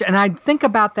really strange. And I think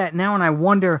about that now and I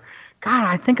wonder, God,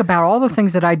 I think about all the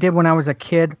things that I did when I was a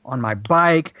kid on my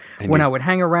bike, I would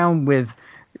hang around with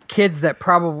kids that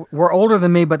probably were older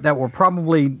than me, but that were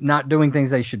probably not doing things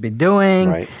they should be doing.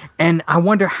 Right. And I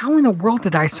wonder, how in the world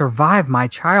did I survive my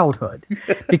childhood?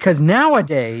 Because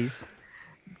nowadays,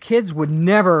 kids would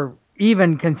never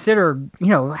even consider,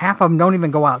 half of them don't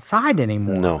even go outside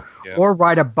anymore. No. Yeah. Or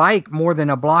ride a bike more than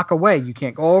a block away. You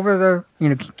can't go over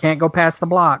can't go past the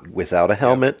block. Without a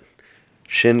helmet,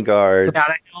 shin guards.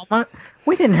 Without a helmet.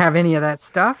 We didn't have any of that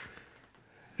stuff.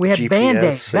 We had GPS,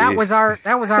 Band-Aids. That was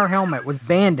our helmet, was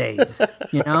Band-Aids,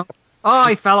 Oh,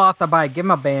 he fell off the bike. Give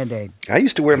him a Band-Aid. I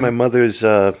used to wear my mother's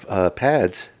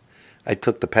pads. I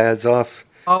took the pads off.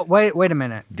 Oh, wait a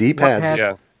minute. D-pads.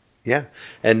 Yeah. Yeah,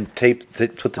 and put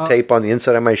the tape on the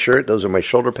inside of my shirt. Those are my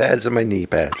shoulder pads and my knee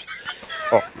pads.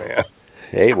 Oh, man.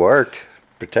 Hey, it worked.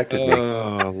 Protected me.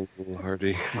 Oh,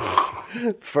 Lordy.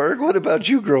 Ferg, what about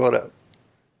you growing up?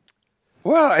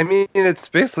 Well, I mean, it's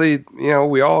basically,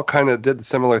 we all kind of did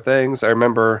similar things. I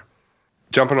remember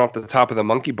jumping off the top of the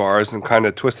monkey bars and kind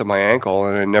of twisted my ankle,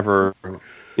 and I never,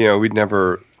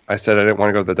 I said I didn't want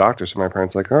to go to the doctor, so my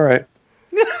parents were like, all right.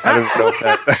 I didn't know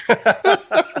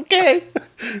that. Okay.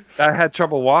 I had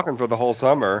trouble walking for the whole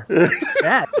summer.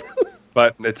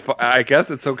 But I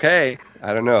guess it's okay.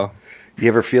 I don't know. You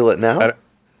ever feel it now?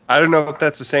 I don't know if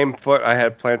that's the same foot I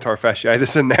had plantar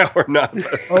fasciitis in now or not.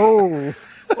 Oh.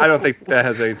 I don't think that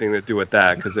has anything to do with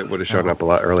that because it would have shown up a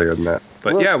lot earlier than that.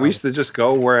 But yeah, we used to just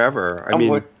go wherever.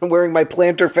 I'm wearing my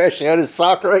plantar fasciitis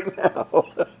sock right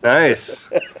now. Nice.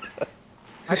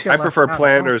 I prefer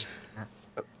planters.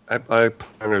 I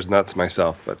planters nuts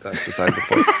myself, but that's beside the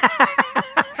point.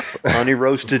 Honey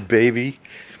roasted baby.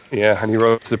 Yeah, honey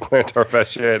roasted plantar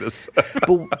fasciitis.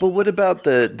 but what about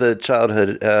the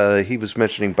childhood? He was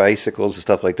mentioning bicycles and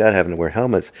stuff like that, having to wear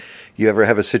helmets. You ever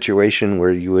have a situation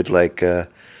where you would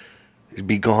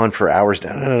be gone for hours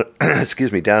down at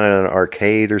an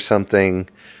arcade or something?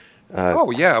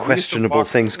 Oh yeah, questionable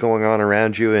things going on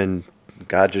around you, and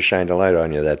God just shined a light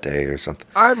on you that day or something.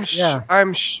 I'm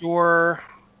sure.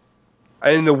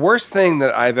 I mean, the worst thing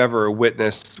that I've ever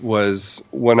witnessed was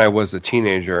when I was a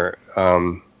teenager.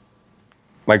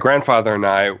 My grandfather and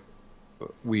I,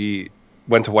 we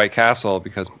went to White Castle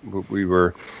because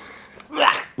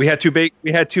we had two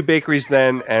bakeries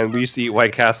then, and we used to eat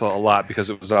White Castle a lot because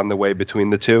it was on the way between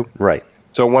the two. Right.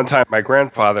 So one time, my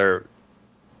grandfather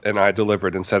and I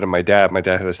delivered instead of my dad. My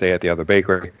dad had to stay at the other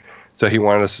bakery, so he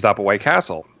wanted us to stop at White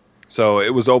Castle. So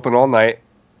it was open all night.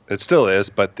 It still is,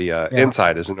 but the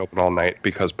inside isn't open all night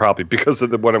because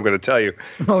of what I'm going to tell you.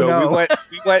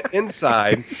 We went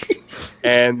inside,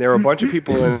 and there were a bunch of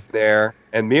people in there,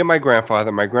 and me and my grandfather.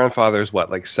 My grandfather's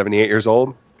 78 years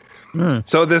old. Mm.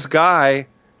 So this guy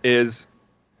is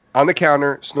on the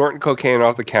counter snorting cocaine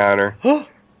off the counter.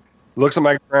 Looks at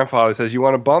my grandfather, says, "You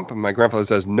want a bump?" And my grandfather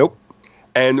says, "Nope."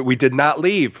 And we did not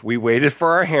leave. We waited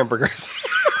for our hamburgers.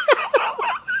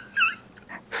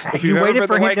 If you waited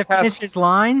for him to finish his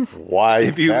lines?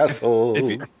 White Castle.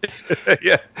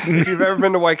 If you've ever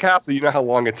been to White Castle, you know how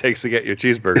long it takes to get your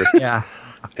cheeseburgers. Yeah.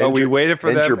 So we waited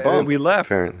for them, and we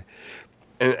left. Apparently.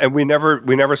 And we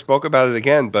never spoke about it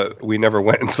again, but we never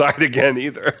went inside again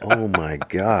either. Oh, my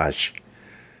gosh.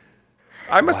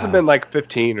 I must have been like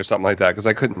 15 or something like that because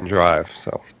I couldn't drive.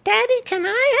 So, Daddy, can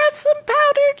I have some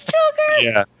powdered sugar?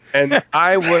 Yeah. And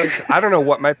I don't know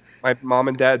what my mom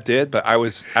and dad did, but I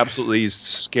was absolutely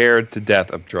scared to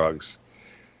death of drugs.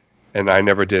 And I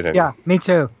never did any. Yeah, me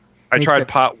too. I tried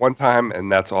pot one time, and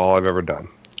that's all I've ever done.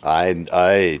 I'd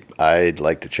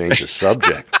like to change the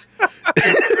subject.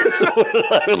 That's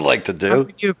what I would like to do.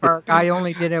 I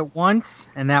only did it once,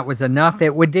 and that was enough.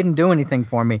 It didn't do anything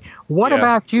for me. What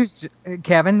about you,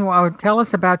 Kevin? Well, tell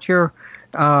us about your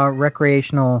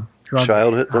recreational drug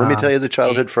childhood. Let me tell you the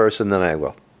childhood first, and then I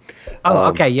will. Oh,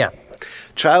 okay, yeah.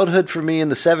 Childhood for me in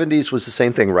the 70s was the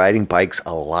same thing, riding bikes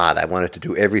a lot. I wanted to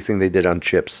do everything they did on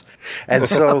chips. And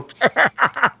so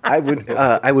I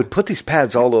would put these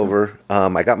pads all over.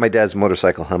 I got my dad's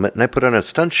motorcycle helmet, and I put on a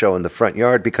stunt show in the front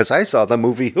yard because I saw the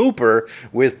movie Hooper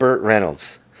with Burt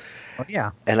Reynolds. Oh,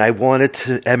 yeah. And I wanted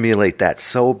to emulate that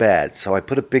so bad. So I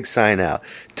put a big sign out.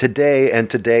 Today and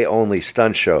today only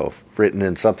stunt show, written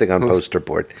in something on poster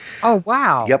board. Oh,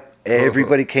 wow. Yep.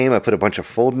 Everybody came. I put a bunch of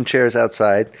folding chairs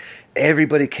outside.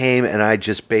 Everybody came, and I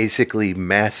just basically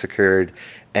massacred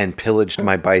and pillaged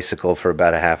my bicycle for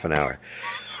about a half an hour.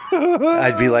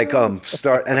 I'd be like,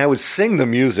 and I would sing the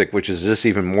music, which is just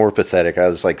even more pathetic. I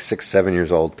was like 6, 7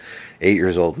 years old, 8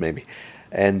 years old maybe.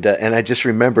 And I just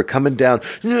remember coming down,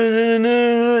 and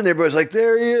everybody's like,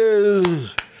 "There he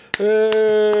is!"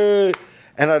 Hey.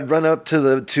 And I'd run up to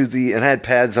the and I had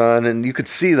pads on, and you could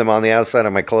see them on the outside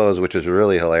of my clothes, which was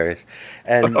really hilarious.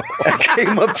 And I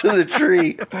came up to the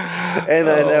tree, and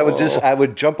I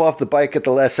would jump off the bike at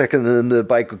the last second, and then the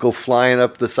bike would go flying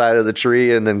up the side of the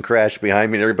tree and then crash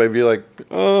behind me, and everybody would be like,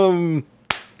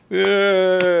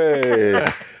 yay.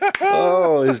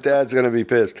 Oh, his dad's going to be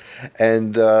pissed.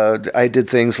 And I did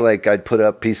things like I'd put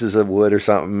up pieces of wood or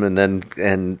something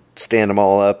and stand them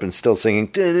all up and still singing,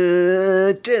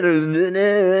 and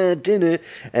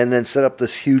then set up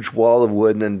this huge wall of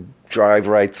wood and then drive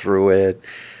right through it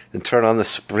and turn on the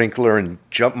sprinkler and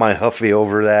jump my Huffy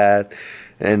over that.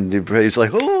 And everybody's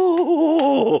like,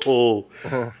 oh.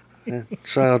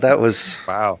 So that was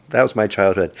That was my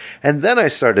childhood. And then I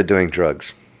started doing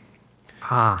drugs.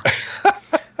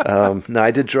 No,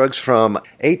 I did drugs from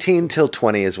 18 till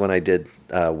 20 is when I did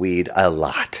weed a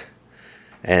lot.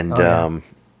 And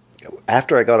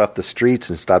after I got off the streets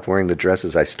and stopped wearing the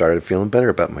dresses, I started feeling better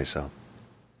about myself.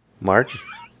 Mark?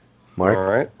 All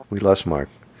right. We lost Mark.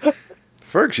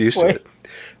 Ferg's used to it.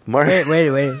 Mark. Wait.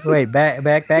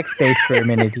 Backspace for a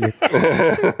minute here.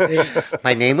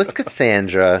 My name was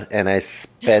Cassandra, and I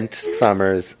spent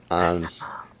summers on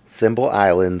Thimble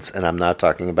Islands, and I'm not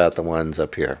talking about the ones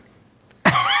up here.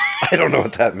 I don't know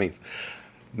what that means.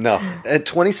 No. At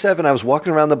 27, I was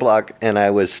walking around the block, and I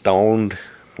was stoned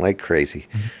like crazy.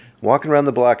 Walking around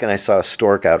the block, and I saw a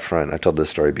stork out front. I've told this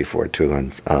story before, too.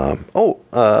 On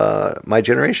My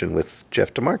Generation with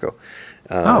Jeff DeMarco.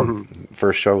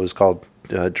 First show was called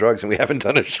Drugs, and we haven't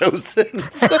done a show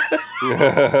since.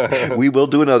 We will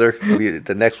do another.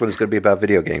 The next one is going to be about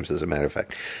video games, as a matter of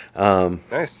fact.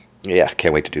 Nice. Yeah,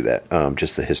 can't wait to do that.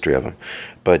 Just the history of them.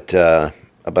 But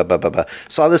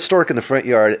saw this stork in the front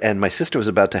yard, and my sister was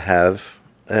about to have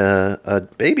a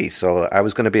baby, so I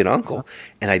was going to be an uncle,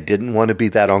 and I didn't want to be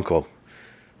that uncle.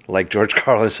 Like George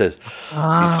Carlin says,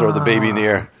 you throw the baby in the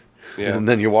air, and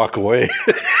then you walk away.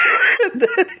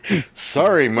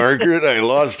 Sorry, Margaret, I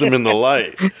lost him in the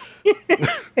light.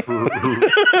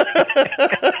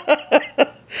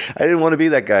 I didn't want to be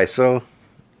that guy, so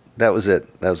that was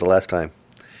it. That was the last time.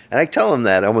 And I tell him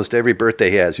that almost every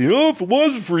birthday he has. You know, if it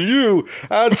wasn't for you,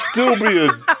 I'd still be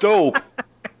a dope.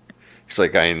 He's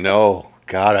like, I know.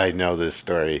 God, I know this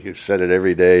story. You've said it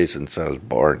every day since I was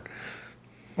born.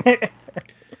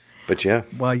 But yeah.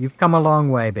 Well, you've come a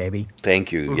long way, baby.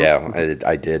 Thank you. Yeah,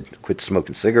 I did. Quit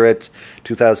smoking cigarettes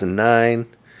 2009.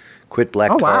 Quit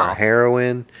black tar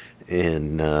heroin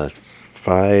in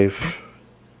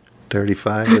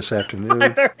 5:35 this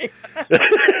afternoon.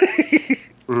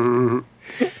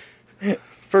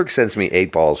 Ferg sends me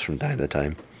 8 balls from time to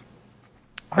time.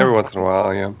 Every once in a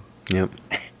while, yeah. Yep.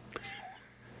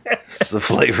 It's the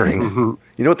flavoring.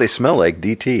 You know what they smell like?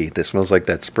 DT. That smells like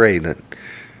that spray, that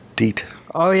DEET.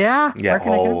 Oh, yeah? Yeah.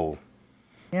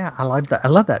 Yeah, I like that. I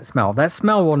love that smell. That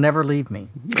smell will never leave me.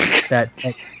 that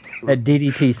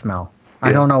DDT smell. Yeah.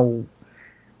 I don't know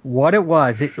what it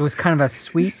was. It was kind of a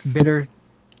sweet,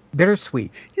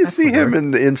 bittersweet. You see him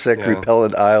in the insect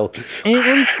repellent aisle.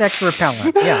 Insect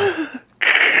repellent, yeah.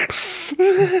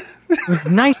 It was a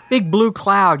nice big blue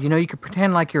cloud. You know, you could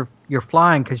pretend like you're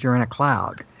flying because you're in a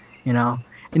cloud. You know,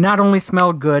 it not only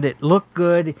smelled good, it looked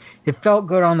good, it felt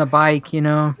good on the bike. You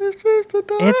know,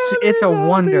 it's a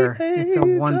wonder. It's a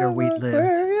wonder we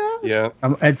lived. Yeah,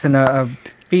 it's a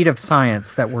feat of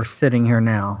science that we're sitting here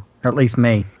now. Or at least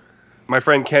me. My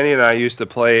friend Kenny and I used to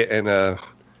play in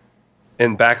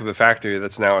back of a factory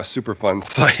that's now a Superfund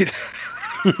site.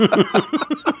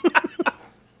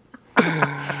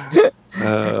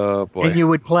 Oh boy! And you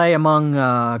would play among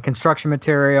construction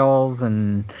materials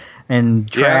and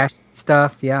trash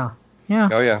stuff. Yeah.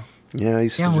 Oh yeah. Yeah, I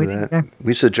used to do that.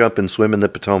 We used to jump and swim in the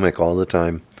Potomac all the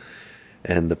time,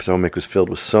 and the Potomac was filled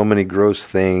with so many gross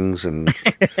things, and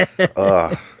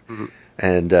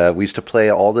and we used to play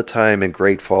all the time in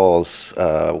Great Falls,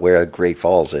 where Great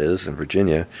Falls is in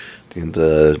Virginia. And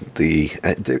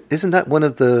isn't that one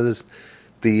of the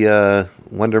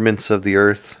wonderments of the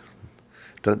earth?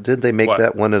 Did they make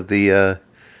that one of the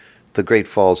Great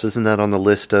Falls? Isn't that on the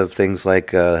list of things like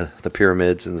the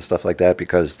pyramids and the stuff like that?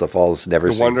 Because the falls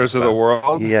never. The wonders of the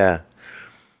world. Yeah,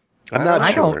 I'm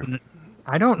not sure.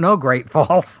 I don't know Great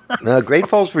Falls. Great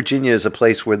Falls, Virginia, is a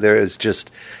place where there is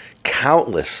just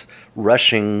countless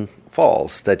rushing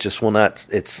falls that just will not.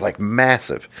 It's like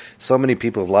massive. So many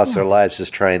people have lost their lives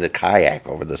just trying to kayak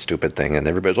over the stupid thing, and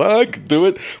everybody's like, "I can do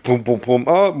it." Boom, boom, boom.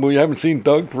 Oh, we haven't seen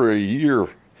Doug for a year.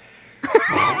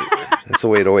 That's the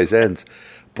way it always ends.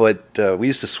 But we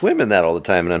used to swim in that all the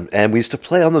time, and we used to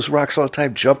play on those rocks all the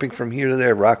time, jumping from here to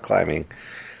there, rock climbing.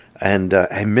 And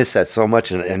I miss that so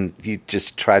much. And you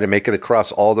just try to make it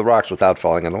across all the rocks without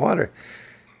falling in the water.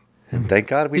 And thank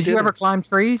God we did. Did you ever climb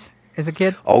trees as a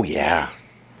kid? Oh, yeah.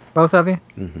 Both of you?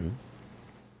 Mm-hmm.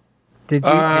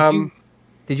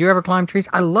 Did you ever climb trees?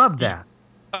 I loved that.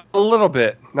 A little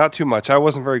bit. Not too much. I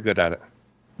wasn't very good at it.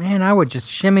 Man, I would just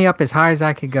shimmy up as high as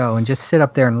I could go and just sit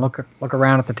up there and look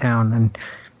around at the town. And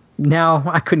now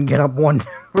I couldn't get up one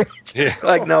ridge. Yeah.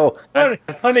 Like, no.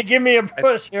 Honey, give me a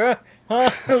push here. I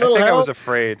think I was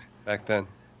afraid back then.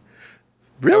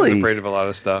 Really? I was afraid of a lot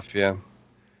of stuff, yeah.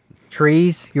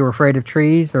 Trees? You were afraid of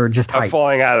trees or just heights?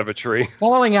 Falling out of a tree.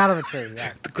 Falling out of a tree,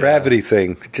 yes. The gravity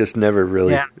thing just never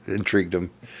really intrigued him.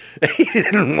 He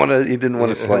didn't want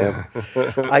to slam.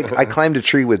 I climbed a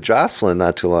tree with Jocelyn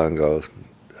not too long ago.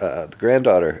 the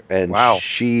granddaughter, and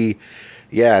she.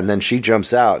 Yeah, and then she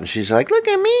jumps out, and she's like, "Look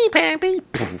at me, Pappy."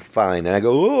 Fine, and I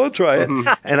go, "Oh, I'll try it."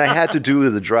 And I had to do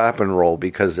the drop and roll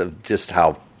because of just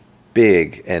how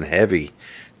big and heavy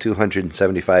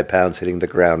 275 pounds hitting the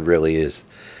ground really is.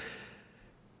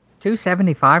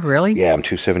 275, really? Yeah, I'm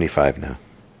 275 now.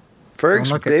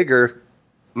 Ferg's bigger.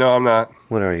 No, I'm not.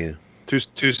 What are you?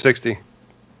 260.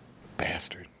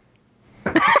 Bastard.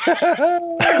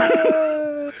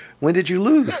 When did you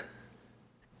lose?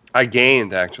 I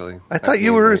gained, actually. I thought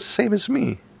you were the same as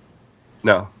me.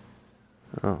 No.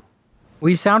 Oh. Well,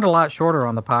 you sound a lot shorter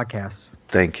on the podcasts.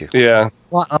 Thank you. Yeah.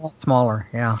 A lot smaller,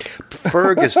 yeah.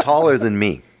 Ferg is taller than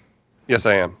me. Yes,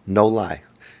 I am. No lie.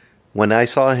 When I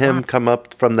saw him come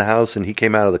up from the house and he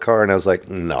came out of the car, and I was like,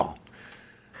 no,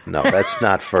 that's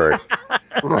not Ferg.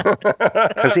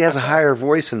 Because he has a higher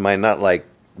voice than mine, not like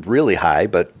really high,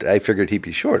 but I figured he'd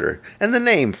be shorter. And the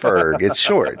name Ferg, it's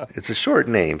short. It's a short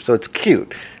name, so it's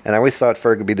cute. And I always thought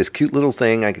Ferg would be this cute little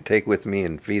thing I could take with me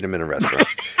and feed him in a restaurant.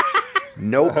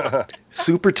 Nope.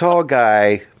 Super tall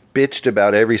guy bitched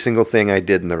about every single thing I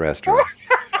did in the restaurant.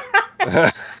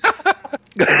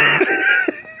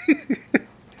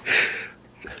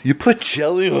 You put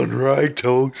jelly on rye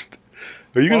toast?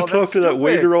 Are you going to talk to that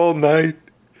waiter all night?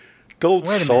 Don't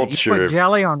Wait a salt minute, you your... put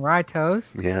jelly on rye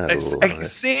toast? Yeah.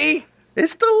 See?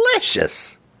 It's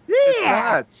delicious.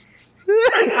 Yeah. It's not. No,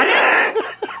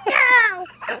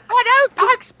 I don't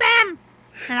like spam,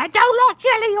 and I don't like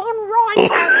jelly on rye.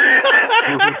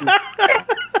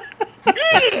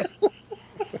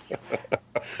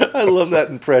 I love that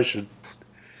impression.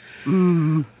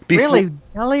 Really?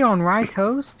 Jelly on rye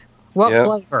toast? What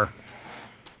flavor?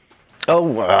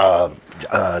 Oh,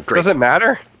 grape. Does it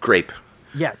matter? Grape.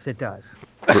 Yes, it does.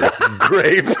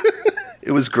 Grape.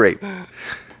 It was grape.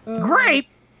 Grape?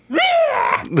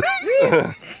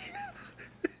 I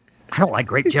don't like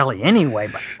grape jelly anyway,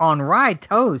 but on rye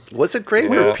toast. Was it grape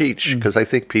or peach? Because I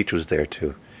think peach was there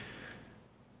too.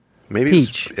 Maybe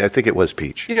peach. I think it was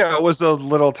peach. Yeah, it was a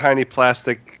little tiny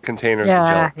plastic container.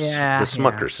 Yeah. The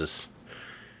Smuckerses.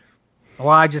 Well,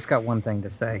 I just got one thing to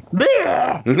say.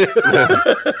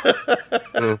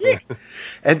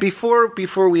 And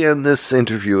before we end this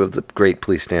interview of the Great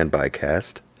Please Stand By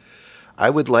cast, I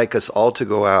would like us all to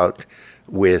go out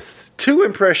with 2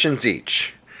 impressions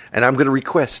each. And I'm going to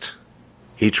request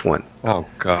each one. Oh,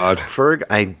 God. Ferg,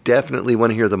 I definitely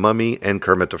want to hear the Mummy and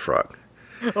Kermit the Frog.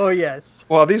 Oh, yes.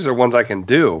 Well, these are ones I can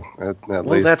do, at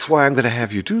least. That's why I'm going to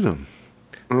have you do them.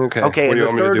 Okay. Okay, What and do you the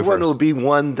want me to third do one first? will be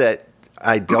one that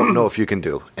I don't know if you can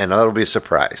do, and that'll be a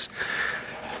surprise.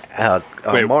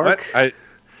 Wait, Mark, what?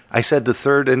 I said the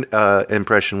third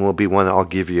impression will be one I'll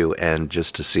give you, and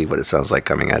just to see what it sounds like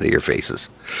coming out of your faces.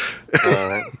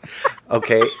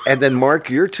 Okay, and then Mark,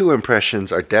 your 2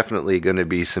 impressions are definitely going to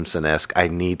be Simpson-esque. I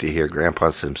need to hear Grandpa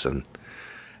Simpson.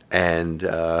 And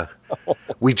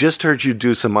we just heard you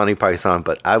do some Monty Python,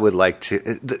 but I would like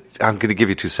to... I'm going to give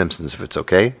you 2 Simpsons if it's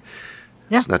okay.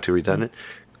 Yeah. It's not too redundant.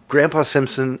 Grandpa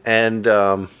Simpson and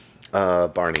Barney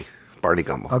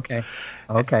Gumble. Okay.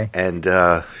 And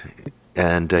you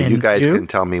guys can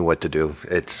tell me what to do.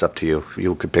 It's up to you.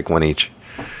 You could pick one each.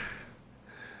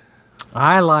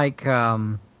 I like, I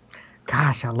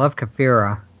love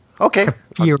Kafira. Okay.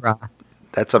 Kafira.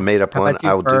 That's a made-up one.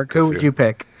 I would do who would you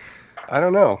pick? I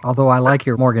don't know. Although I like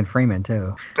your Morgan Freeman,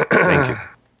 too. Thank you.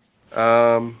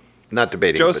 Not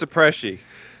debating. Joseph Pesci.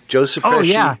 Joseph Oh,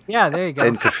 Pesci. Yeah, there you go.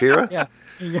 And Kafira? Yeah.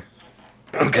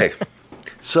 Okay.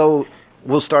 So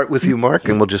we'll start with you, Mark,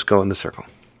 and we'll just go in the circle.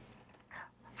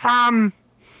 Hiya,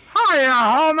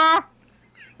 Homer.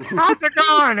 How's it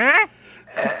going, eh?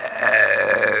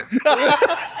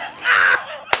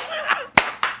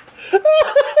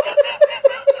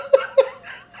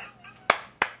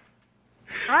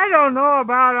 I don't know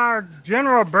about our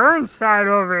General Burnside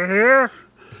over here.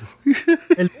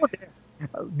 Hello there.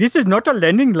 This is not a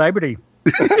lending library.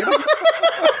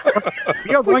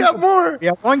 We got more. We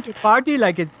are going to party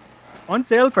like it's on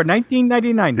sale for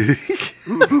 $19.99.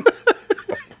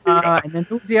 And then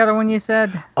who's the other one you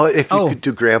said? Oh, if you could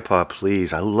do Grandpa,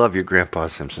 please. I love your Grandpa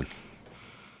Simpson.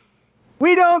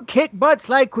 We don't kick butts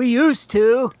like we used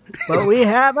to, but we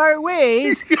have our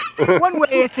ways. One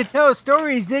way is to tell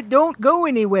stories that don't go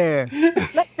anywhere.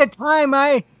 Like the time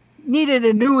I needed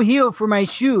a new heel for my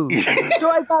shoe. So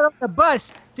I got on the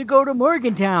bus to go to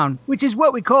Morgantown, which is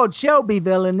what we called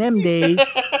Shelbyville in them days.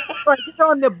 So I get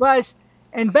on the bus,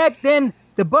 and back then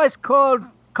the bus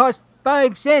cost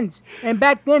 5 cents, and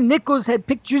back then nickels had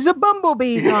pictures of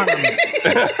bumblebees on them.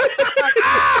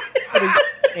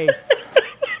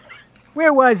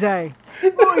 Where was I?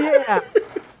 Oh, yeah.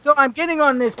 So I'm getting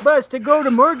on this bus to go to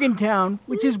Morgantown,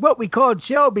 which is what we called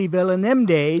Shelbyville in them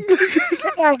days.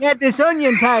 And I had this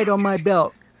onion tied on my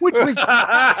belt, which was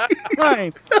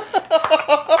time.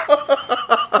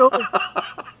 So,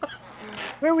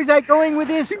 where was I going with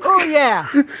this? Oh, yeah.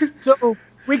 So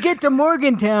we get to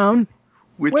Morgantown.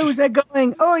 Where was I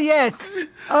going? Oh, yes.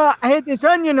 I had this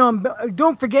onion on.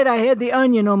 Don't forget I had the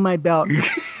onion on my belt.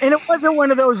 And it wasn't one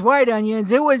of those white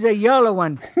onions. It was a yellow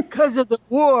one because of the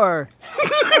war.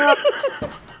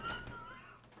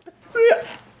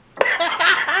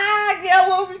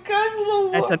 Yellow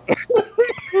because of the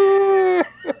war.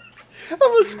 I'm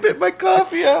going to spit my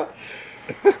coffee out.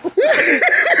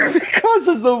 Because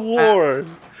of the war.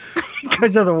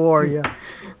 Because of the war, yeah.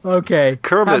 Okay.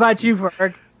 Kermit. How about you,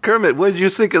 Ferg? Kermit, what did you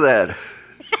think of that?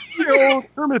 Yo,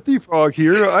 Kermit the Frog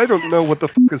here. I don't know what the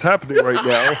fuck is happening right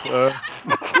now.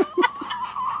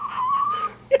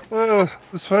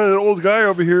 This fine old guy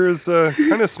over here is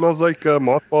kind of smells like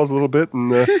mothballs a little bit and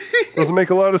doesn't make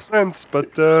a lot of sense,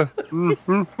 but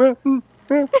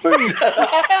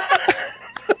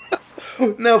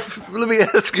Now, let me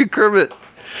ask you, Kermit.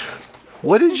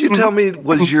 What did you tell me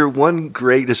was your one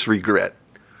greatest regret?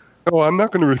 Oh, I'm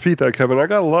not going to repeat that, Kevin. I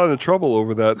got a lot of trouble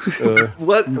over that.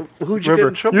 What? Who'd you get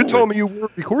in trouble You told with? me you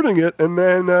weren't recording it, and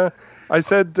then I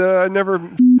said I never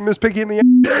miss Piggy in the ass.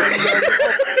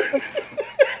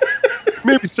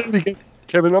 Maybe say it again,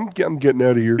 Kevin. I'm getting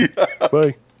out of here. Bye.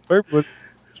 Bye, everybody.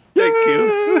 Thank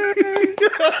you.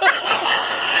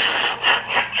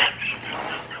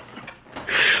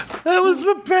 That was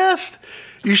the best.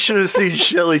 You should have seen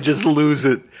Shelley just lose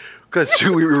it. Because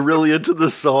we were really into the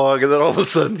song, and then all of a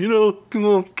sudden, come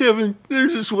on, Kevin,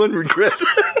 there's just one regret.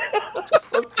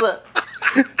 What's that?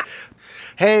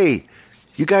 Hey,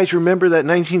 you guys remember that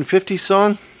 1950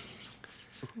 song?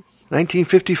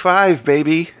 1955,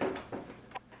 baby.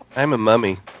 I'm a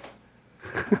mummy.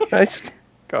 It's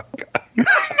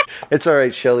all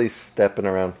right, Shelley's stepping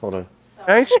around. Hold on.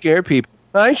 I scare people.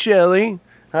 Hi, Shelley.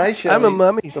 Hi, Shelley. I'm a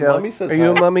mummy, The Shelley. mummy says Are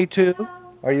you hi. a mummy, too?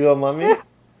 Are you a mummy?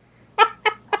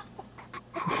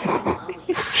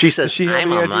 She says,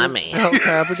 I'm a mummy. How's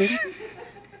happening?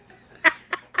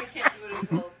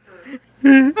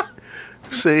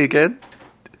 Say again.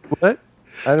 What?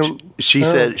 I don't. She Oh,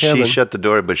 said Kevin. she shut the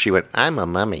door, but she went, I'm a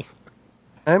mummy.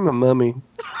 I'm a mummy.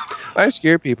 I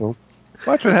scare people.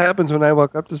 Watch what happens when I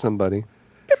walk up to somebody.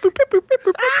 Beep, boop, beep, boop, beep,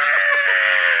 boop, beep.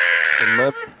 A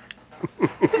mummy.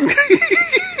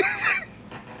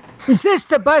 Is this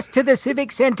the bus to the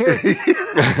Civic Center?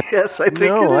 Yes, I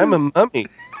think No, I'm a mummy.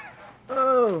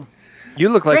 Oh. You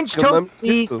look like French a toast, mummy,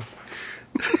 please. too.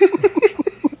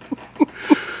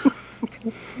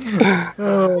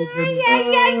 Oh,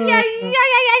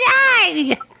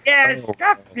 Yes,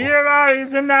 Cafiera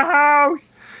is in the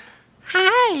house.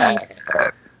 Hi.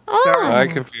 Hi,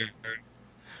 computer.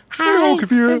 Hi.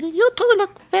 computer. You two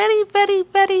look very, very,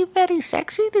 very, very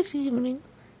sexy this evening.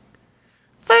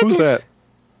 Who's that?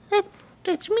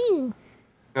 That's me.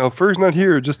 No, Ferg's not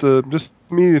here. Just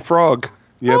me, the frog.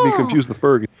 You have me Oh. confused with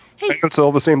Ferg. Hey. It's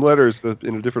all the same letters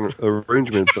in a different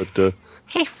arrangement, but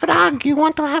Hey, Frog, you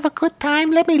want to have a good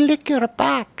time? Let me lick your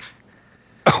back.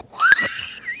 I'm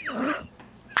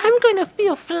going to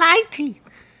feel flighty.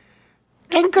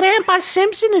 And Grandpa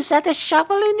Simpson, is that a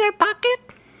shovel in your pocket?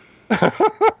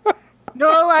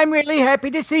 no, I'm really happy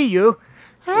to see you.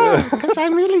 Oh, because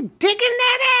I'm really digging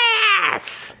that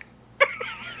ass.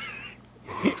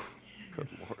 good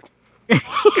lord.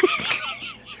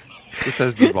 This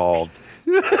has devolved.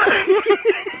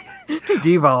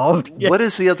 Devolved. What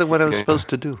is the other one I was supposed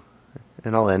to do?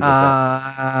 And I'll end with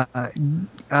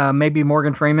that. Maybe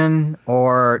Morgan Freeman,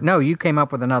 or no, you came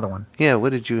up with another one. Yeah,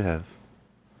 what did you have?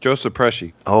 Joseph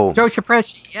Pesci. Oh, Joe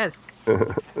Pesci, yes.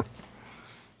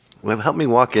 well, help me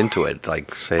walk into it.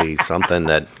 Like, say something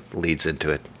that leads into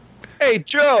it. Hey,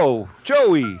 Joey.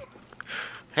 Joey,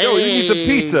 we need some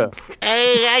pizza.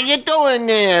 Hey, how you doing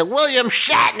there? William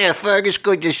Shatner, Fergus,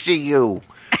 good to see you.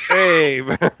 Hey,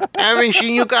 Haven't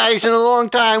seen you guys in a long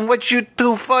time. What you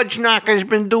two fudge knockers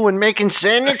been doing? Making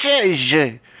sandwiches?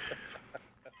 you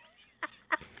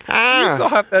still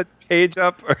have that page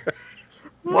up?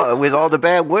 What, with all the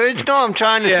bad words? No, I'm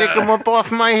trying to take them up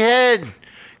off my head.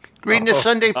 Reading the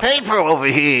Sunday paper over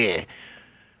here.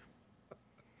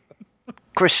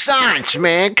 Croissants,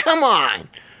 man, come on.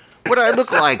 What do I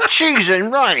look like? Cheese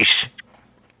and rice.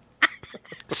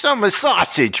 Summer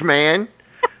sausage, man.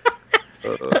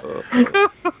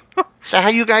 So how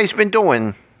you guys been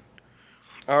doing?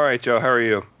 All right, Joe, how are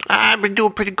you? I've been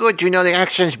doing pretty good. You know, the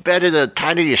accent's better the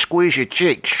tighter you squeeze your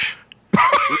cheeks.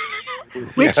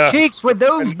 Which cheeks would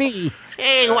those be?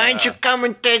 Hey, why don't you come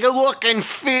and take a look and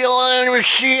feel and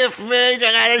see if I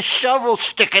got a shovel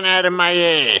sticking out of my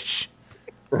ass?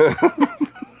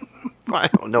 I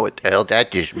don't know what the hell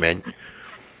that just meant.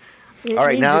 It All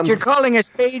right, means now that you're calling a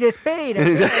spade a spade.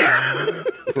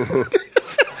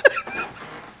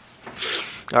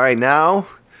 All right, now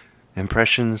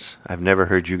impressions I've never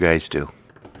heard you guys do.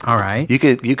 All right. You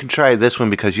can try this one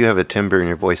because you have a timbre in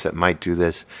your voice that might do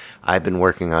this. I've been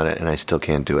working on it and I still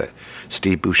can't do it.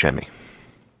 Steve Buscemi.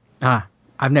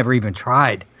 I've never even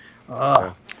tried.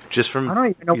 Just from I don't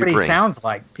even know what he sounds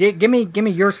like. Give me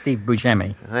your Steve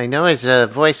Buscemi. I know his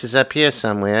voice is up here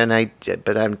somewhere, and I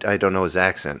don't know his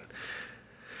accent.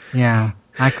 Yeah,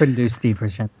 I couldn't do Steve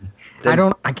Buscemi.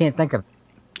 I can't think of it.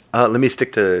 Let me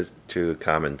stick to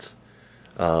Commons.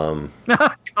 Well,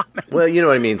 you know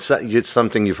what I mean. It's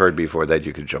something you've heard before that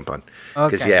you could jump on.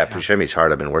 Because Buscemi's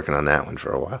hard. I've been working on that one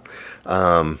for a while.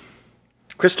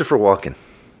 Christopher Walken.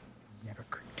 Never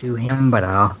could do him,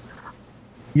 but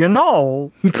you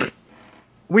know,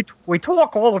 we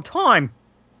talk all the time,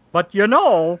 but you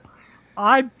know,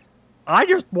 I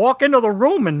just walk into the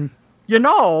room and you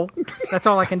know, that's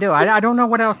all I can do. I don't know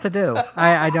what else to do.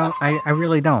 I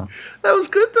really don't. That was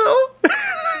good though.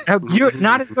 You're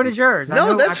not as good as yours.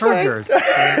 No, that's fine. Yours.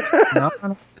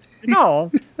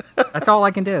 No, that's all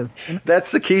I can do.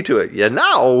 That's the key to it. You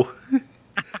know.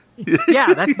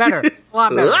 Yeah, that's better. A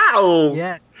lot better. Wow.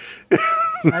 Yeah.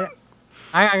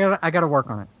 I got to work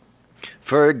on it.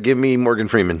 Give me Morgan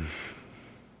Freeman.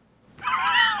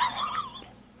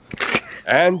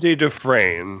 Andy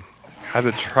Dufresne had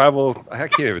to travel. I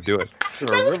can't even do it.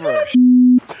 Through a river of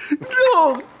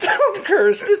No, don't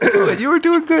curse. Just do it. You were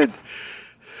doing good.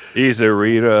 Easy,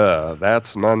 Rita.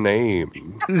 That's my name.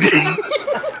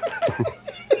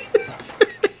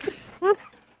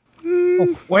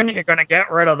 When are you going to get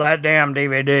rid of that damn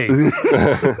DVD?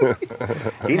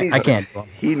 I can't.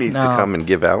 He needs to come and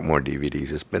give out more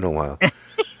DVDs. It's been a while.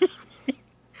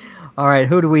 All right,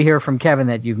 who do we hear from Kevin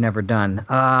that you've never done?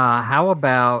 How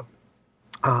about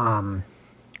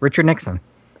Richard Nixon?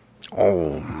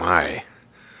 Oh, my.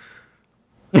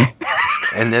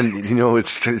 And then, you know,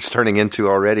 it's turning into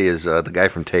already is the guy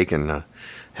from Taken.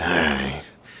 Liam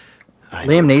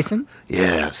Neeson?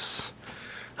 Yes.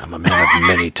 I'm a man of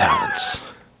many talents.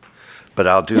 But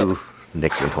I'll do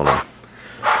Nixon. Hold on.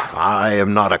 I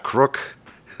am not a crook.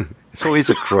 It's always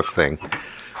a crook thing.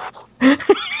 A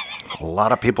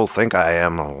lot of people think I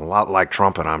am a lot like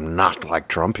Trump, and I'm not like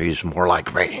Trump. He's more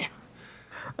like me.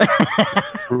 I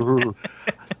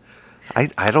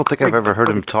don't think I've ever heard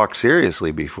him talk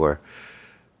seriously before.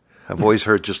 I've always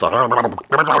heard just like...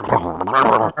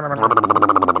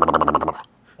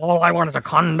 All I want is a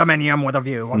condominium with a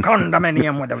view. A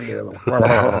condominium with a view.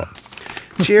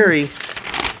 Jerry.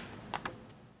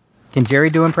 Can Jerry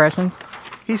do impressions?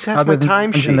 He's has my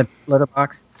timesheet. In the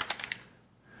letterbox.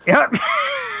 Yep.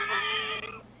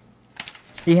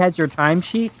 He has your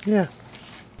timesheet? Yeah.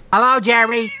 Hello,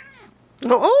 Jerry.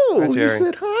 Oh, hi, Jerry. You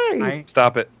said hi.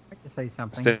 Stop it. I'd like to say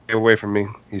something. Stay away from me,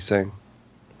 he's saying.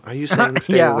 Are you saying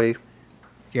stay away?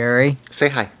 Jerry. Say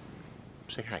hi.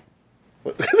 Say hi.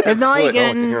 Good night,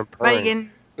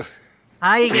 Bacon.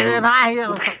 Hi, again.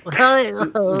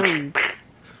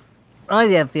 Oh,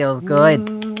 that feels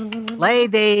good.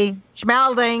 Lady,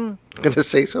 schmelding. Gonna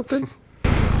say something?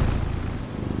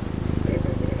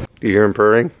 You hear him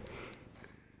purring?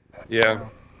 Yeah.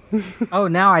 Oh,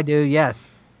 now I do, yes.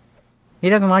 He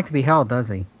doesn't like to be held, does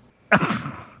he?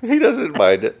 He doesn't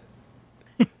mind it.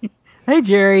 Hey,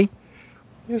 Jerry.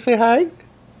 You say hi?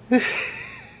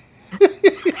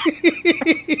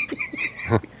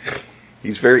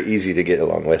 He's very easy to get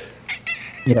along with.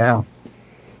 Yeah.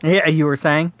 Yeah, you were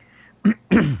saying?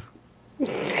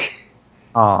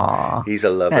 Aww. He's a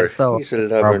lover. He's a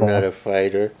lover, not a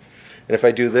fighter. And if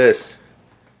I do this,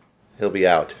 he'll be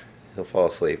out. He'll fall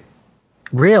asleep.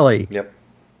 Really? Yep.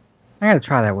 I gotta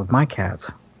try that with my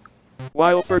cats.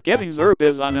 While forgetting Zerb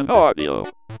is on an audio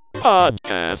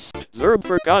podcast, Zerb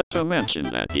forgot to mention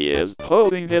that he is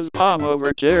holding his palm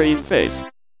over Jerry's face.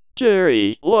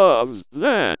 Jerry loves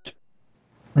that.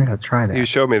 I gotta try that. You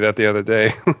showed me that the other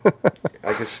day.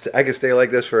 I can stay like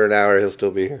this for an hour. He'll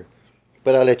still be here.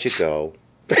 But I'll let you go.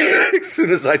 As soon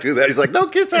as I do that, he's like, no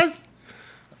kisses.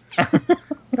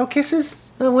 No kisses?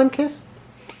 No one kiss?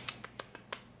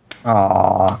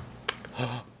 Aww.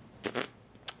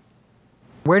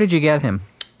 Where did you get him?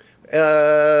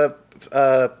 PetSmart?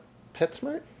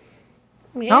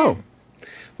 Yeah. Oh.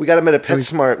 We got him at a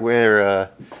PetSmart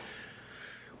where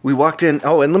we walked in.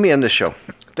 Oh, and let me end the show.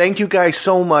 Thank you guys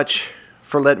so much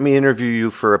for letting me interview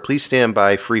you for a Please Stand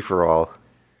By Free for All.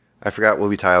 I forgot what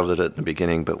we titled it at the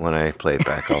beginning, but when I play it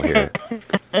back, I'll hear it.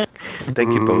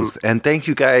 Thank you both. And thank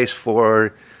you guys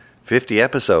for 50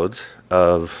 episodes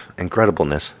of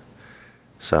Incredibleness.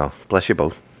 So, bless you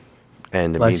both.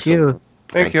 And bless you.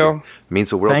 Thank you. It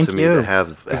means the world to me to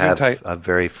have a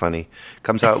very funny...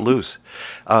 Comes out loose.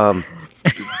 What?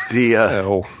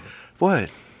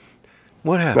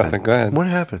 What happened? Nothing, go ahead. What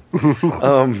happened?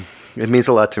 It means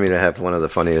a lot to me to have one of the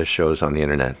funniest shows on the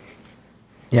internet.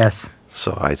 Yes.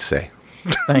 So I'd say.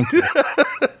 Thank you.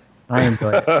 I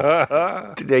enjoy it.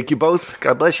 Thank you both.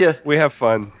 God bless you. We have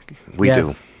fun. We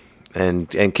do. And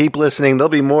keep listening. There'll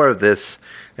be more of this.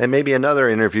 And maybe another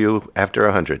interview after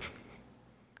 100.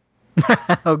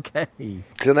 Okay.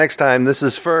 Till next time, this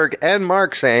is Ferg and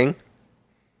Mark saying...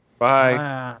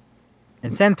 Bye.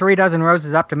 And send 3 dozen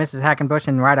roses up to Mrs. Hackenbush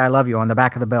and write I love you on the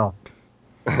back of the bill.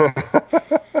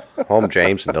 Home,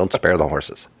 James, and don't spare the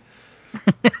horses.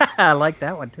 I like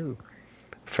that one, too.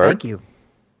 Ferg? Thank you.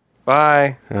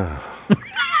 Bye.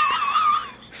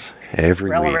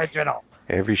 Every Real week. original.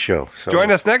 Every show. So.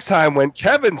 Join us next time when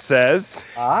Kevin says...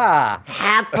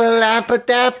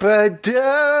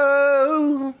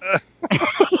 Happa-lappa-dappa-do.